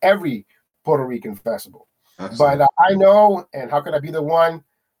included in every Puerto Rican festival. Absolutely. But I Know and How Can I Be the One?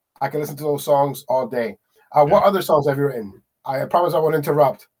 I can listen to those songs all day. What other songs have you written? I promise I won't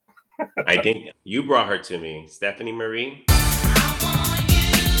interrupt. I think you brought her to me, Stephanie Marie.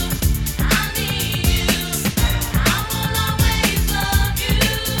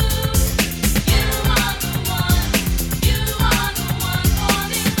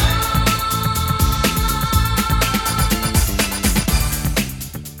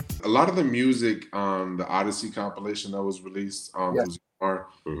 A lot of the music on the Odyssey compilation that was released, Yes. was Zumar.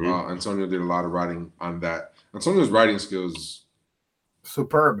 Mhm. Antonio did a lot of writing on that. Antonio's writing skills,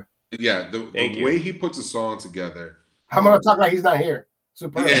 Superb. yeah, the Thank you. way he puts a song together. I'm gonna talk like he's not here.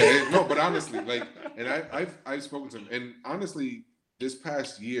 Superb. Yeah, no, but honestly, and I've spoken to him, and honestly, this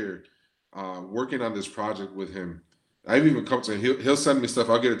past year, working on this project with him. I've even come to him. He'll send me stuff.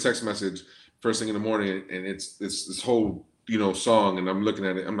 I'll get a text message first thing in the morning, and it's this whole song, and I'm looking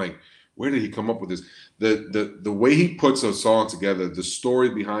at it. I'm like, where did he come up with this? The way he puts a song together, the story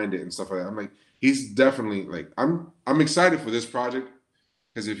behind it, and stuff like that. I'm like, he's definitely like, I'm excited for this project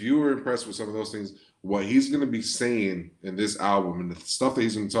because if you were impressed with some of those things, what he's gonna be saying in this album and the stuff that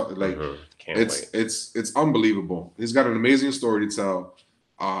he's gonna talk, like, it's unbelievable. He's got an amazing story to tell.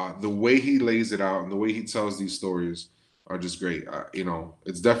 The way he lays it out and the way he tells these stories are just great.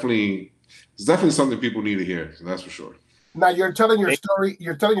 It's definitely something people need to hear. So that's for sure. Now you're telling your story.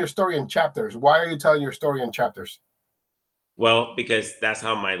 You're telling your story in chapters. Why are you telling your story in chapters? Well, because that's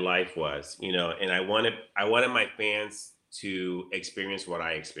how my life was, and I wanted my fans to experience what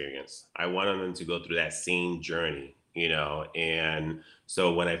I experienced. I wanted them to go through that same journey, and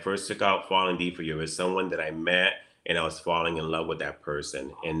so when I first took out Falling Deep for You, it was someone that I met and I was falling in love with that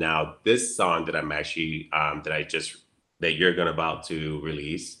person. And now this song that I'm actually, that you're about to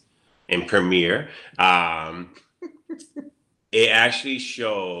release and premiere, it actually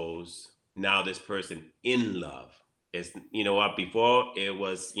shows now this person in love. It's, what, before it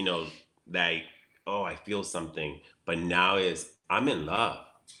was, like, oh, I feel something, but now I'm in love.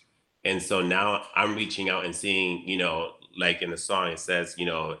 And so now I'm reaching out and seeing, like in the song, it says,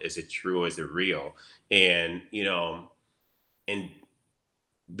 is it true or is it real? And, and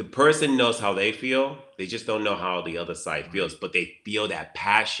the person knows how they feel. They just don't know how the other side feels, but they feel that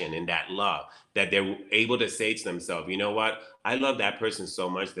passion and that love that they're able to say to themselves, you know what? I love that person so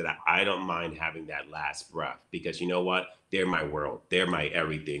much that I don't mind having that last breath because you know what? They're my world. They're my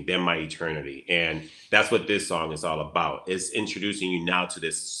everything. They're my eternity. And that's what this song is all about. It's introducing you now to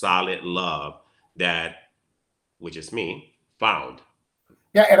this solid love which is me, found.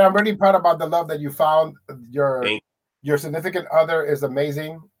 Yeah, and I'm really proud about the love that you found. Your significant other is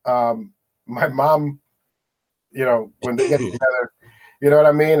amazing. My mom, when they get together, you know what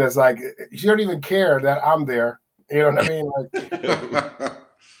I mean? It's like she don't even care that I'm there. You know what I mean? Like,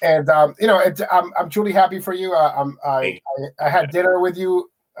 and I'm truly happy for you. I had dinner with you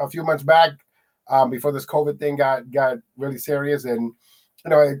a few months back before this COVID thing got really serious, and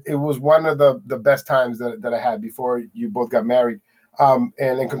it was one of the best times that I had before you both got married.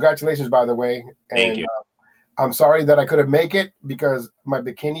 And congratulations, by the way. Thank you. I'm sorry that I couldn't make it because my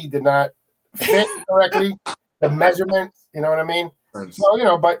bikini did not fit correctly, the measurements, you know what I mean?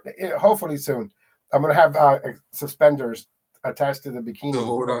 So, but hopefully soon. I'm going to have suspenders attached to the bikini. So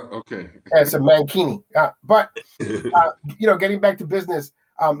hold on. Okay. And some mankini. But, getting back to business,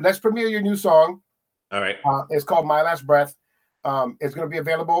 let's premiere your new song. All right. It's called My Last Breath. It's going to be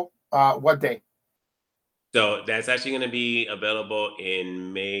available what day? So that's actually going to be available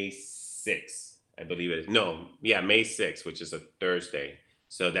in May 6th. I believe it is. May 6th, which is a Thursday.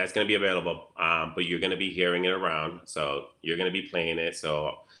 So that's going to be available. But you're going to be hearing it around. So you're going to be playing it.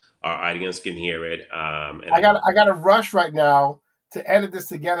 So our audience can hear it. And I got to rush right now to edit this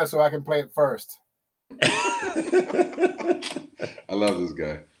together so I can play it first. I love this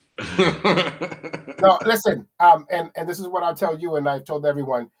guy. No, listen. And this is what I'll tell you, and I've told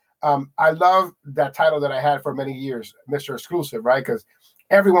everyone. I love that title that I had for many years, Mr. Exclusive, right? Because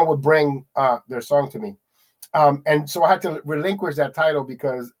everyone would bring their song to me. And so I had to relinquish that title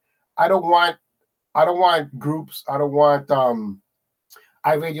because I don't want groups. I don't want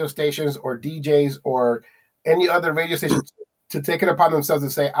iRadio stations or DJs or any other radio stations to take it upon themselves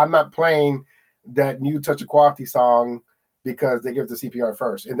to say, I'm not playing that new Touch of Quality song because they give the CPR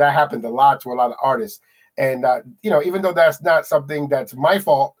first. And that happened a lot to a lot of artists. And, even though that's not something that's my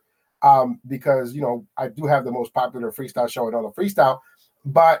fault, because, I do have the most popular freestyle show in all of freestyle,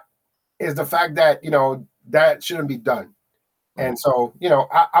 but is the fact that, that shouldn't be done. And so,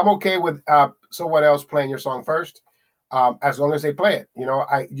 I'm okay with someone else playing your song first, as long as they play it. We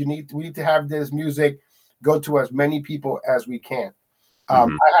need to have this music go to as many people as we can. I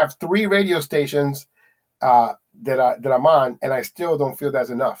have 3 radio stations that I'm on, and I still don't feel that's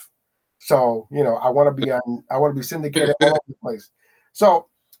enough. So, I want to be syndicated all over the place. So,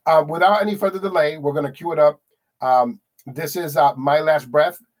 without any further delay, we're going to cue it up. This is My Last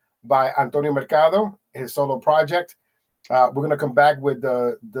Breath by Antonio Mercado, his solo project. We're going to come back with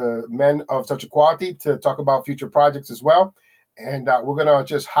the men of Touch of Quality to talk about future projects as well. And we're going to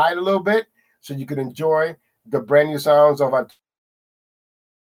just hide a little bit so you can enjoy the brand new sounds of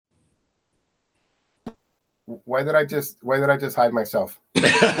Why did I just hide myself?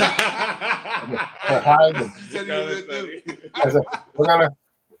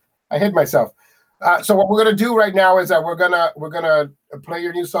 I hid myself. So what we're gonna do right now is that we're gonna play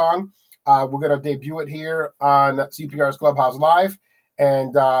your new song. We're gonna debut it here on CPR's Clubhouse Live,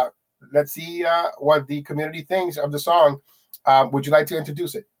 and let's see what the community thinks of the song. Would you like to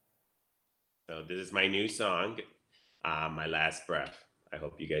introduce it? So this is my new song, My Last Breath. I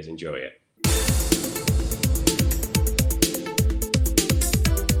hope you guys enjoy it.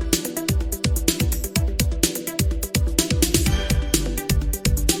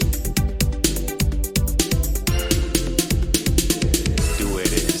 Tú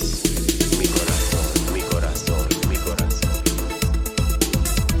eres mi corazón, mi corazón, mi corazón.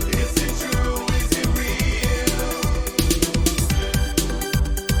 Is it true? Is it real?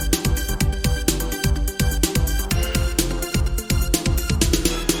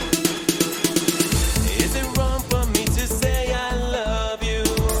 Is it wrong for me to say I love you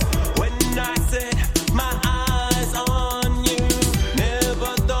when I set my eyes on you?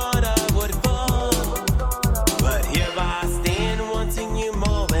 Never thought I would fall, but here I stand wanting you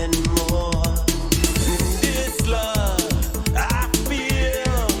more and more. This love I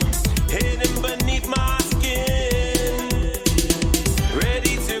feel hidden beneath my skin,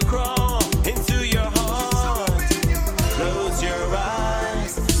 ready to crawl into your heart. Close your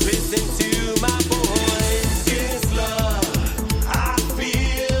eyes, listen to my voice. This love I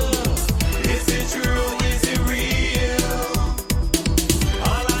feel, is it true? Is it real?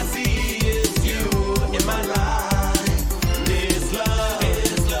 All I see is you in my life. This love,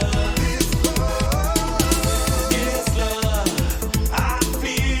 this love, this love I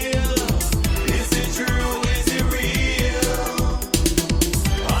feel, is it true? Is it real?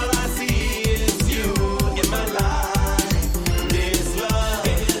 All I see is you in my life. This love,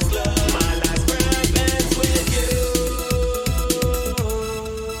 my last breath ends with you.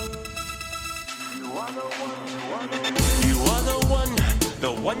 You are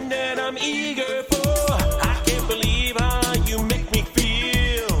the one that I'm eager for. I can't believe how you make me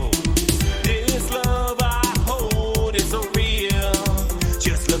feel. This love I hold is so real.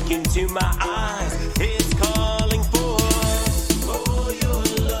 Just look into my eyes, it's calling for your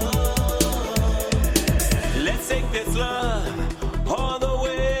love. Let's take this love all the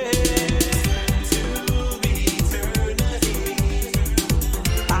way to eternity.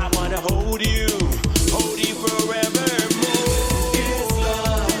 I wanna hold you forevermore. This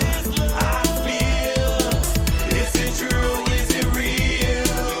love I feel, is it true? Is it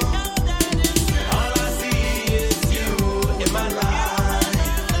real? All I see is you in my life.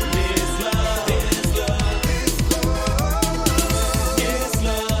 This love, this love, this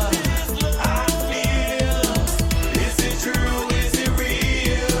love I feel, is it true? Is it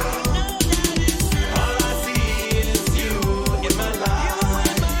real? All I see is you in my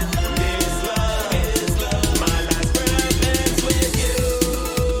life. This love, my last breath ends with you.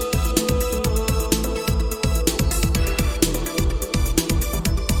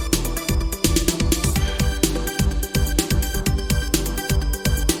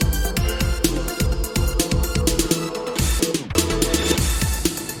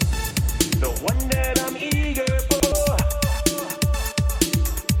 The one that I'm eager for.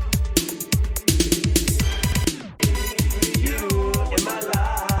 You in my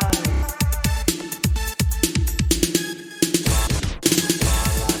life.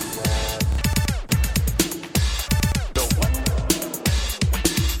 The one.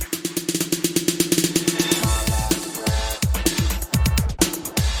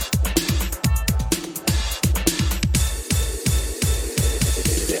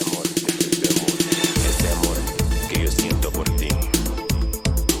 Ese amor que yo siento por ti.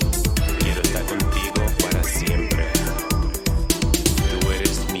 Quiero estar contigo para siempre. Tú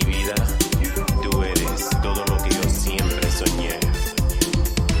eres mi vida, tú eres todo lo que yo siempre soñé.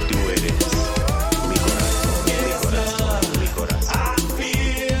 Tú eres mi corazón, mi corazón, mi corazón. I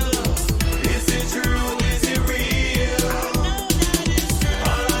feel, is it true? Is it real?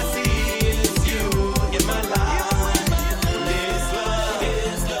 All I see is you in my life. This love,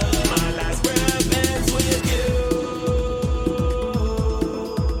 my last breath ends with you.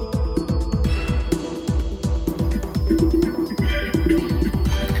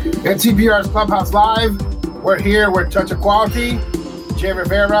 NCBR's Clubhouse Live. We're here with Touch of Quality, Jay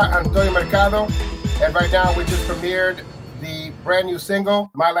Rivera, Antonio Mercado, and right now we just premiered the brand new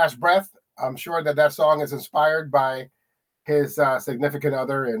single, My Last Breath. I'm sure that song is inspired by his significant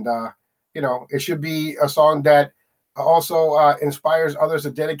other, and it should be a song that also inspires others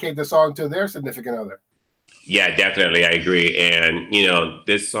to dedicate the song to their significant other. Yeah, definitely. I agree. And,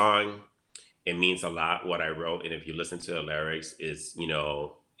 this song, it means a lot what I wrote. And if you listen to the lyrics, it's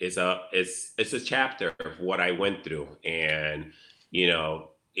a chapter of what I went through. And, I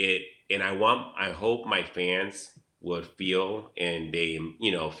hope my fans would feel and they,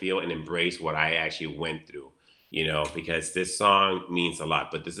 feel and embrace what I actually went through. you know, because this song means a lot.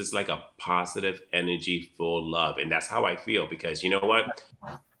 But this is like a positive energy, full love, and that's how I feel. Because you know what,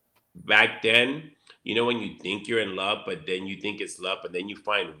 back then, you know, when you think you're in love, but then you think it's love, but then you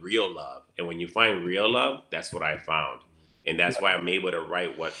find real love, and when you find real love, that's what I found, and that's why I'm able to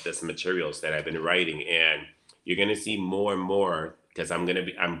write what this materials that I've been writing, and you're gonna see more and more because I'm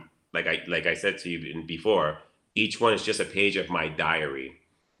like I said to you before, each one is just a page of my diary,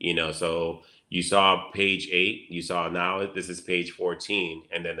 you know. So you saw page 8, you saw now this is page 14,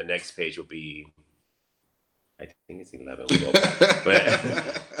 and then the next page will be, I think it's 11. We'll go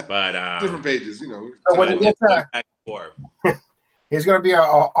back. but Different pages, you know. So when you get to, back and forth. it's going to be an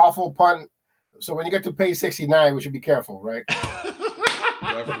awful pun. So when you get to page 69, we should be careful, right?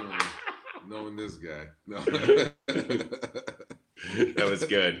 Definitely. Knowing this guy. No. That was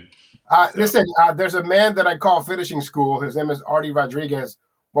good. Listen, there's a man that I call finishing school. His name is Artie Rodriguez.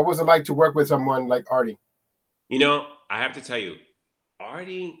 What was it like to work with someone like Artie? You know, I have to tell you,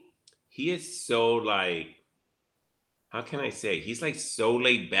 Artie, he is so like, how can I say? He's like so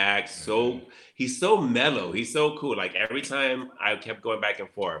laid back, he's so mellow, he's so cool. Like every time I kept going back and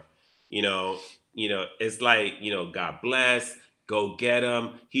forth, you know, it's like, you know, God bless, go get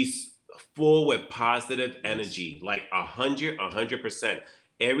him. He's full with positive energy, like 100%.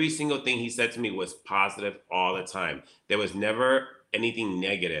 Every single thing he said to me was positive all the time. There was never anything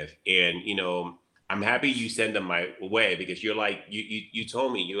negative. And you know, I'm happy you send them my way because you're like, you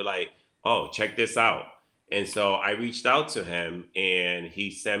told me, you were like, oh, check this out. And so I reached out to him and he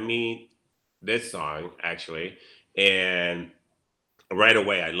sent me this song actually. And right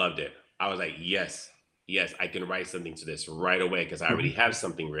away, I loved it. I was like, yes, I can write something to this right away because I already have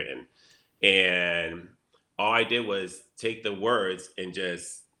something written. And all I did was take the words and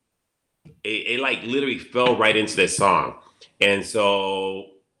just, it like literally fell right into this song. And so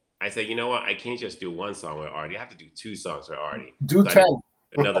I said, you know what? I can't just do one song with Artie. I have to do 2 songs with Artie. Do So 10.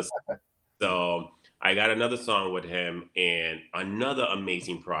 another song. So I got another song with him and another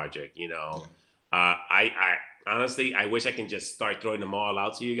amazing project, you know. I honestly, I wish I can just start throwing them all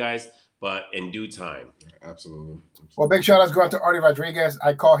out to you guys, but in due time. Absolutely. Well, big shout outs going to Artie Rodriguez.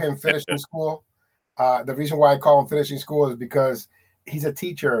 I call him finishing school. The reason why I call him finishing school is because he's a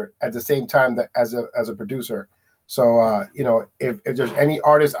teacher at the same time that as a producer. So you know, if there's any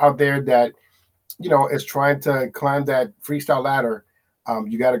artist out there that, you know, is trying to climb that freestyle ladder,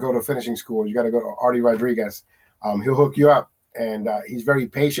 you got to go to finishing school. You got to go to Artie Rodriguez. He'll hook you up, and he's very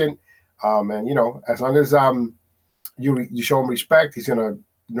patient. And you know, as long as you show him respect, he's gonna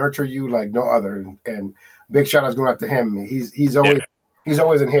nurture you like no other. And big shout outs going out to him. He's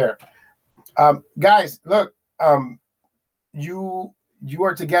always in here. Guys, look, you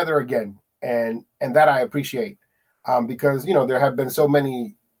are together again, and that I appreciate, because you know there have been so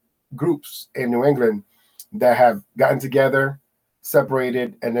many groups in New England that have gotten together,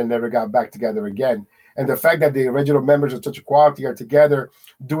 separated, and then never got back together again. And the fact that the original members of Touch of Quality are together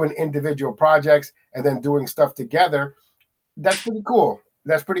doing individual projects and then doing stuff together, that's pretty cool.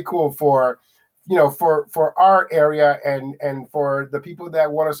 That's pretty cool for, you know, for our area and for the people that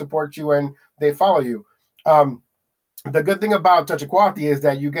want to support you and they follow you. The good thing about Touch of Quality is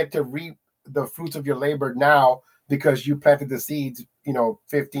that you get to reap the fruits of your labor now because you planted the seeds, you know,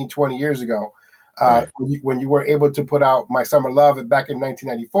 15, 20 years ago. When you were able to put out My Summer Love back in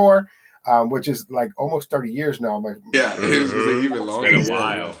 1994, which is like almost 30 years now. Yeah, it was even longer. It's been a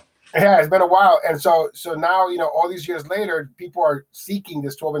while. Yeah, it's been a while. And so now, you know, all these years later, people are seeking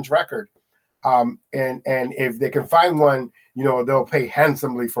this 12-inch record. And if they can find one, you know, they'll pay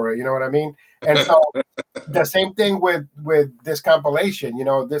handsomely for it. You know what I mean? And so the same thing with this compilation, you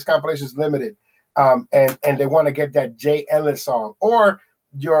know, this compilation is limited. And they want to get that Jay Ellis song or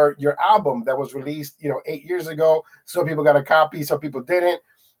your album that was released, you know, 8 years ago. Some people got a copy, some people didn't.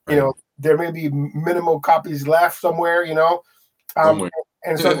 You know, there may be minimal copies left somewhere, you know.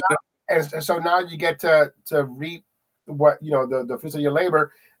 And so now you get to reap what, you know, the fruits of your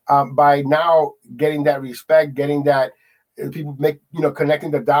labor by now getting that respect, getting that people make, you know,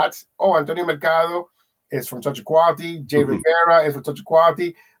 connecting the dots. Oh, Antonio Mercado is from Touch of Quality. Jay Rivera is from Touch of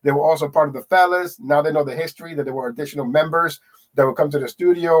Quality. They were also part of the Fellas. Now they know the history that there were additional members that would come to the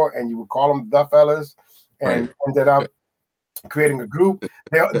studio and you would call them the Fellas, and ended up creating a group.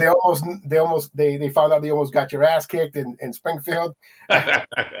 They found out they almost got your ass kicked in Springfield. You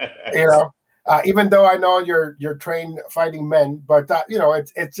know, even though I know you're trained fighting men, but you know,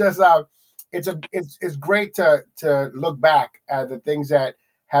 it's just it's great to look back at the things that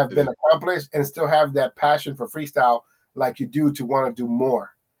have been accomplished and still have that passion for freestyle like you do to want to do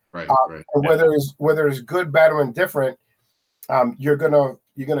more. Right. And whether it's good, bad, or indifferent, you're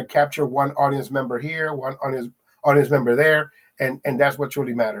gonna capture one audience member here, one audience member there, and that's what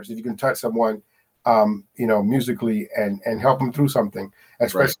truly matters. If you can touch someone, musically and help them through something,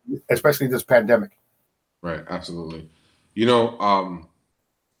 especially this pandemic. Right, absolutely.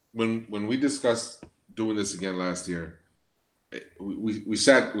 When we discussed doing this again last year, we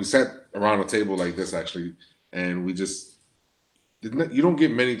sat around a table like this actually, and we just didn't. You don't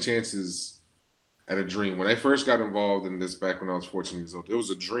get many chances at a dream. When I first got involved in this back when I was 14 years old, it was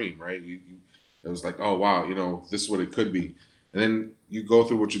a dream, right? It was like, oh wow, this is what it could be. And then you go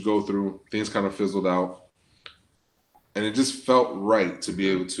through what you go through, things kind of fizzled out. And it just felt right to be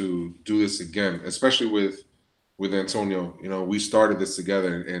able to do this again, especially with Antonio. We started this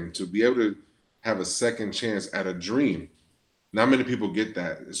together, and to be able to have a second chance at a dream, not many people get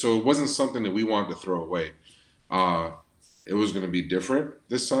that. So it wasn't something that we wanted to throw away. It was going to be different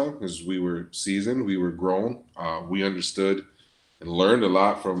this time because we were seasoned, we were grown, we understood and learned a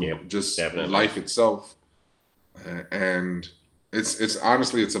lot from life itself. And it's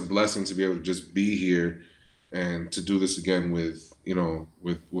honestly, it's a blessing to be able to just be here and to do this again with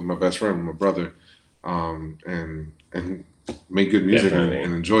my best friend, my brother, and make good music and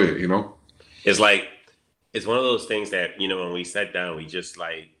enjoy it. It's one of those things that when we sat down,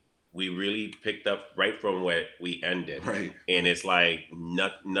 we really picked up right from where we ended, right? And it's like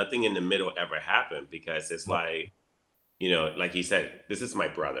nothing in the middle ever happened, because it's like he said, this is my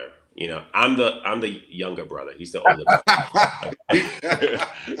brother. I'm the younger brother. He's the older brother.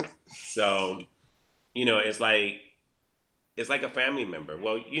 So, it's like a family member.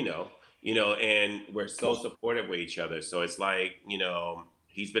 Well, and we're so supportive with each other. So it's like,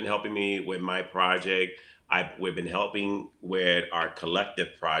 he's been helping me with my project. We've been helping with our collective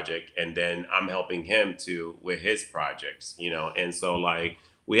project, and then I'm helping him too with his projects, And so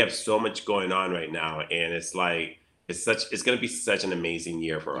we have so much going on right now, and it's like, it's going to be such an amazing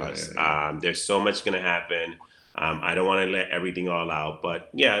year for us. Yeah. There's so much going to happen. I don't want to let everything all out, but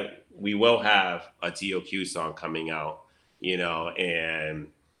yeah, we will have a TOQ song coming out, and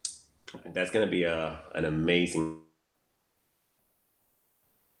that's going to be an amazing.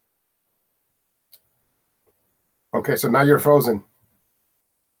 Okay, so now you're frozen.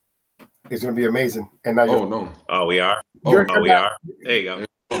 It's going to be amazing. And now you're... no. Oh, we are? We are? There you go.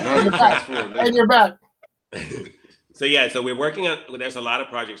 And you're back. So we're working on, there's a lot of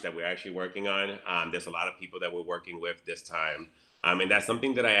projects that we're actually working on. There's a lot of people that we're working with this time. And that's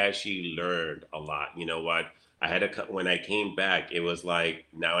something that I actually learned a lot. You know what? When I came back, it was like,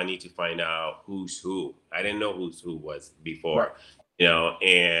 now I need to find out who's who. I didn't know who was before,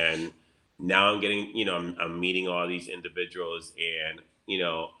 and now I'm getting, I'm meeting all these individuals, and,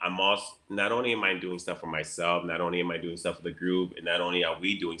 I'm also, not only am I doing stuff for myself, not only am I doing stuff for the group, and not only are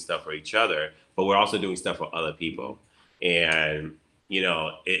we doing stuff for each other, but we're also doing stuff for other people. And,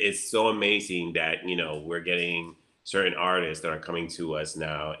 it's so amazing that, we're getting certain artists that are coming to us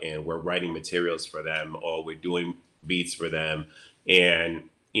now, and we're writing materials for them, or we're doing beats for them. And,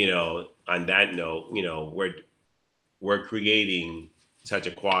 on that note, we're creating Touch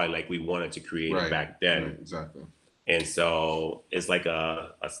of Quality like we wanted to create back then. Right, exactly. And so it's like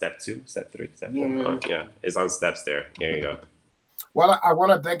a step 2, step 3, step 4. Yeah, it's on steps there. There you go. Well, I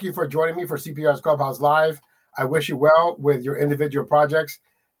want to thank you for joining me for CPR's Clubhouse Live. I wish you well with your individual projects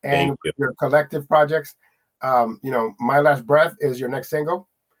and your collective projects. My Last Breath is your next single.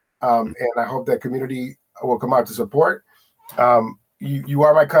 And I hope that community will come out to support. You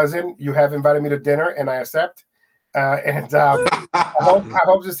are my cousin. You have invited me to dinner, and I accept. I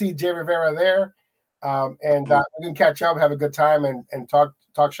hope to see Jay Rivera there. We can catch up, have a good time, and talk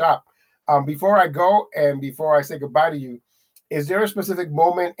shop. Before I go and before I say goodbye to you, is there a specific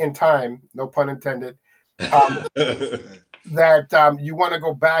moment in time, no pun intended, that you want to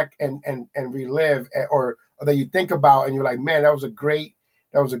go back and relive, or that you think about and you're like, man, that was a great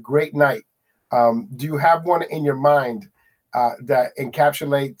night? Do you have one in your mind that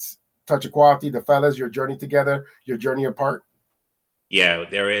encapsulates Touch of Quality, the fellas, your journey together, your journey apart? Yeah,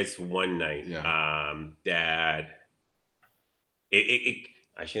 there is one night that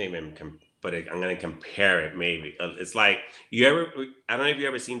I shouldn't even but I'm going to compare it maybe. It's like, I don't know if you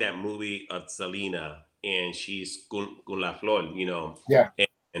ever seen that movie of Selena, and she's con la flor, Yeah.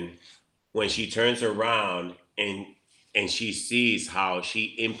 And when she turns around and she sees how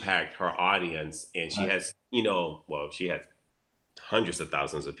she impact her audience, and she has, she has hundreds of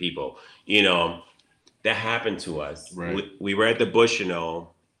thousands of people, that happened to us. Right. We were at the Bush,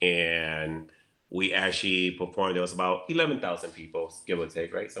 and we actually performed. There was about 11,000 people, give or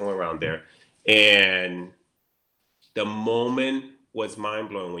take, right? Somewhere around there. And the moment was mind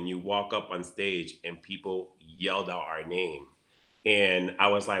blowing when you walk up on stage and people yelled out our name. And I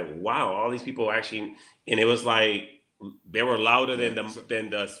was like, wow, all these people actually, and it was like they were louder than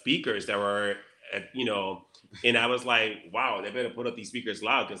the speakers that were and I was like, wow, they better put up these speakers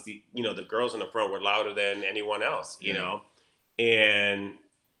loud because the girls in the front were louder than anyone else, and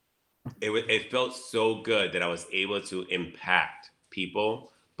it felt so good that I was able to impact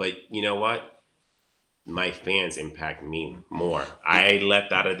people. But you know what? My fans impact me more. I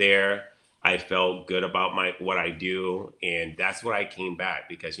left out of there. I felt good about what I do, and that's what I came back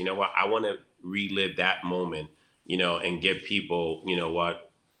because you know what? I want to relive that moment, and give people,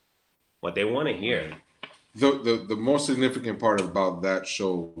 what they want to hear. The most significant part about that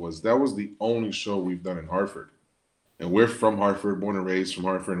show was that was the only show we've done in Hartford. And we're from Hartford, born and raised from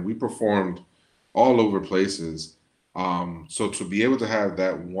Hartford, and we performed all over places. So to be able to have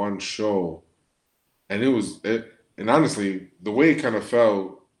that one show, and and honestly, the way it kind of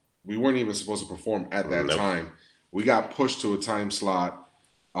felt, we weren't even supposed to perform at that time. We got pushed to a time slot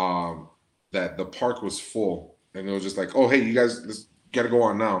that the park was full, and it was just like, oh, hey, you guys got to go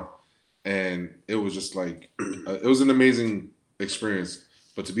on now. And it was just like, it was an amazing experience.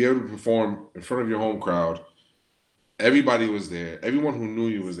 But to be able to perform in front of your home crowd, everybody was there. Everyone who knew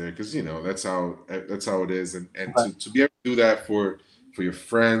you was there because that's how it is. And to be able to do that for your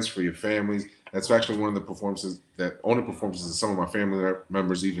friends, for your families, that's actually one of the performances that some of my family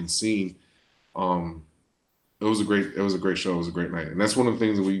members even seen. It was a great show. It was a great night, and that's one of the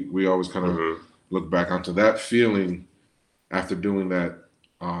things that we always kind of look back onto that feeling after doing that.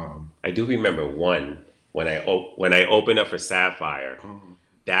 I do remember one when I opened up for Sapphire.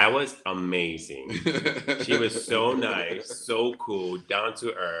 That was amazing. She was so nice, so cool, down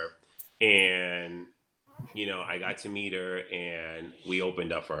to earth, and I got to meet her, and we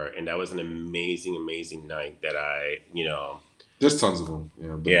opened up for her, and that was an amazing, amazing night. That there's tons of them.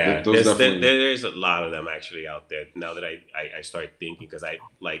 Yeah, there's a lot of them actually out there. Now that I start thinking, because I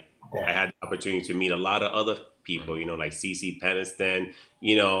had the opportunity to meet a lot of other people, like CeCe Peniston,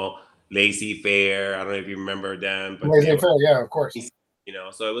 Lazy Fair. I don't know if you remember them, but Lazy Fair, yeah, of course.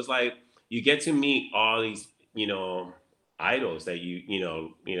 So it was like you get to meet all these, idols that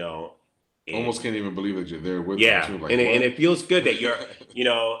almost can't even believe that you're there with them too. Like, and it feels good that you're,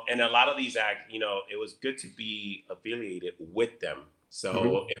 and a lot of these acts, it was good to be affiliated with them.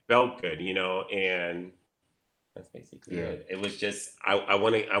 So it felt good, and that's basically it. It was just I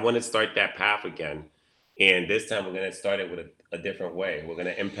want to start that path again. And this time we're going to start it with a different way. We're going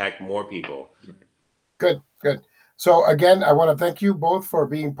to impact more people. Good. So again, I want to thank you both for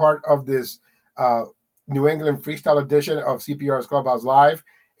being part of this New England Freestyle edition of CPR's Clubhouse Live.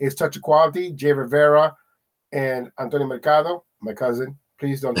 It's Touch of Quality, Jay Rivera, and Antonio Mercado, my cousin.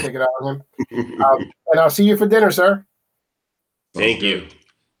 Please don't take it out on him. And I'll see you for dinner, sir. Thank you.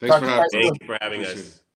 Thanks for having us. us.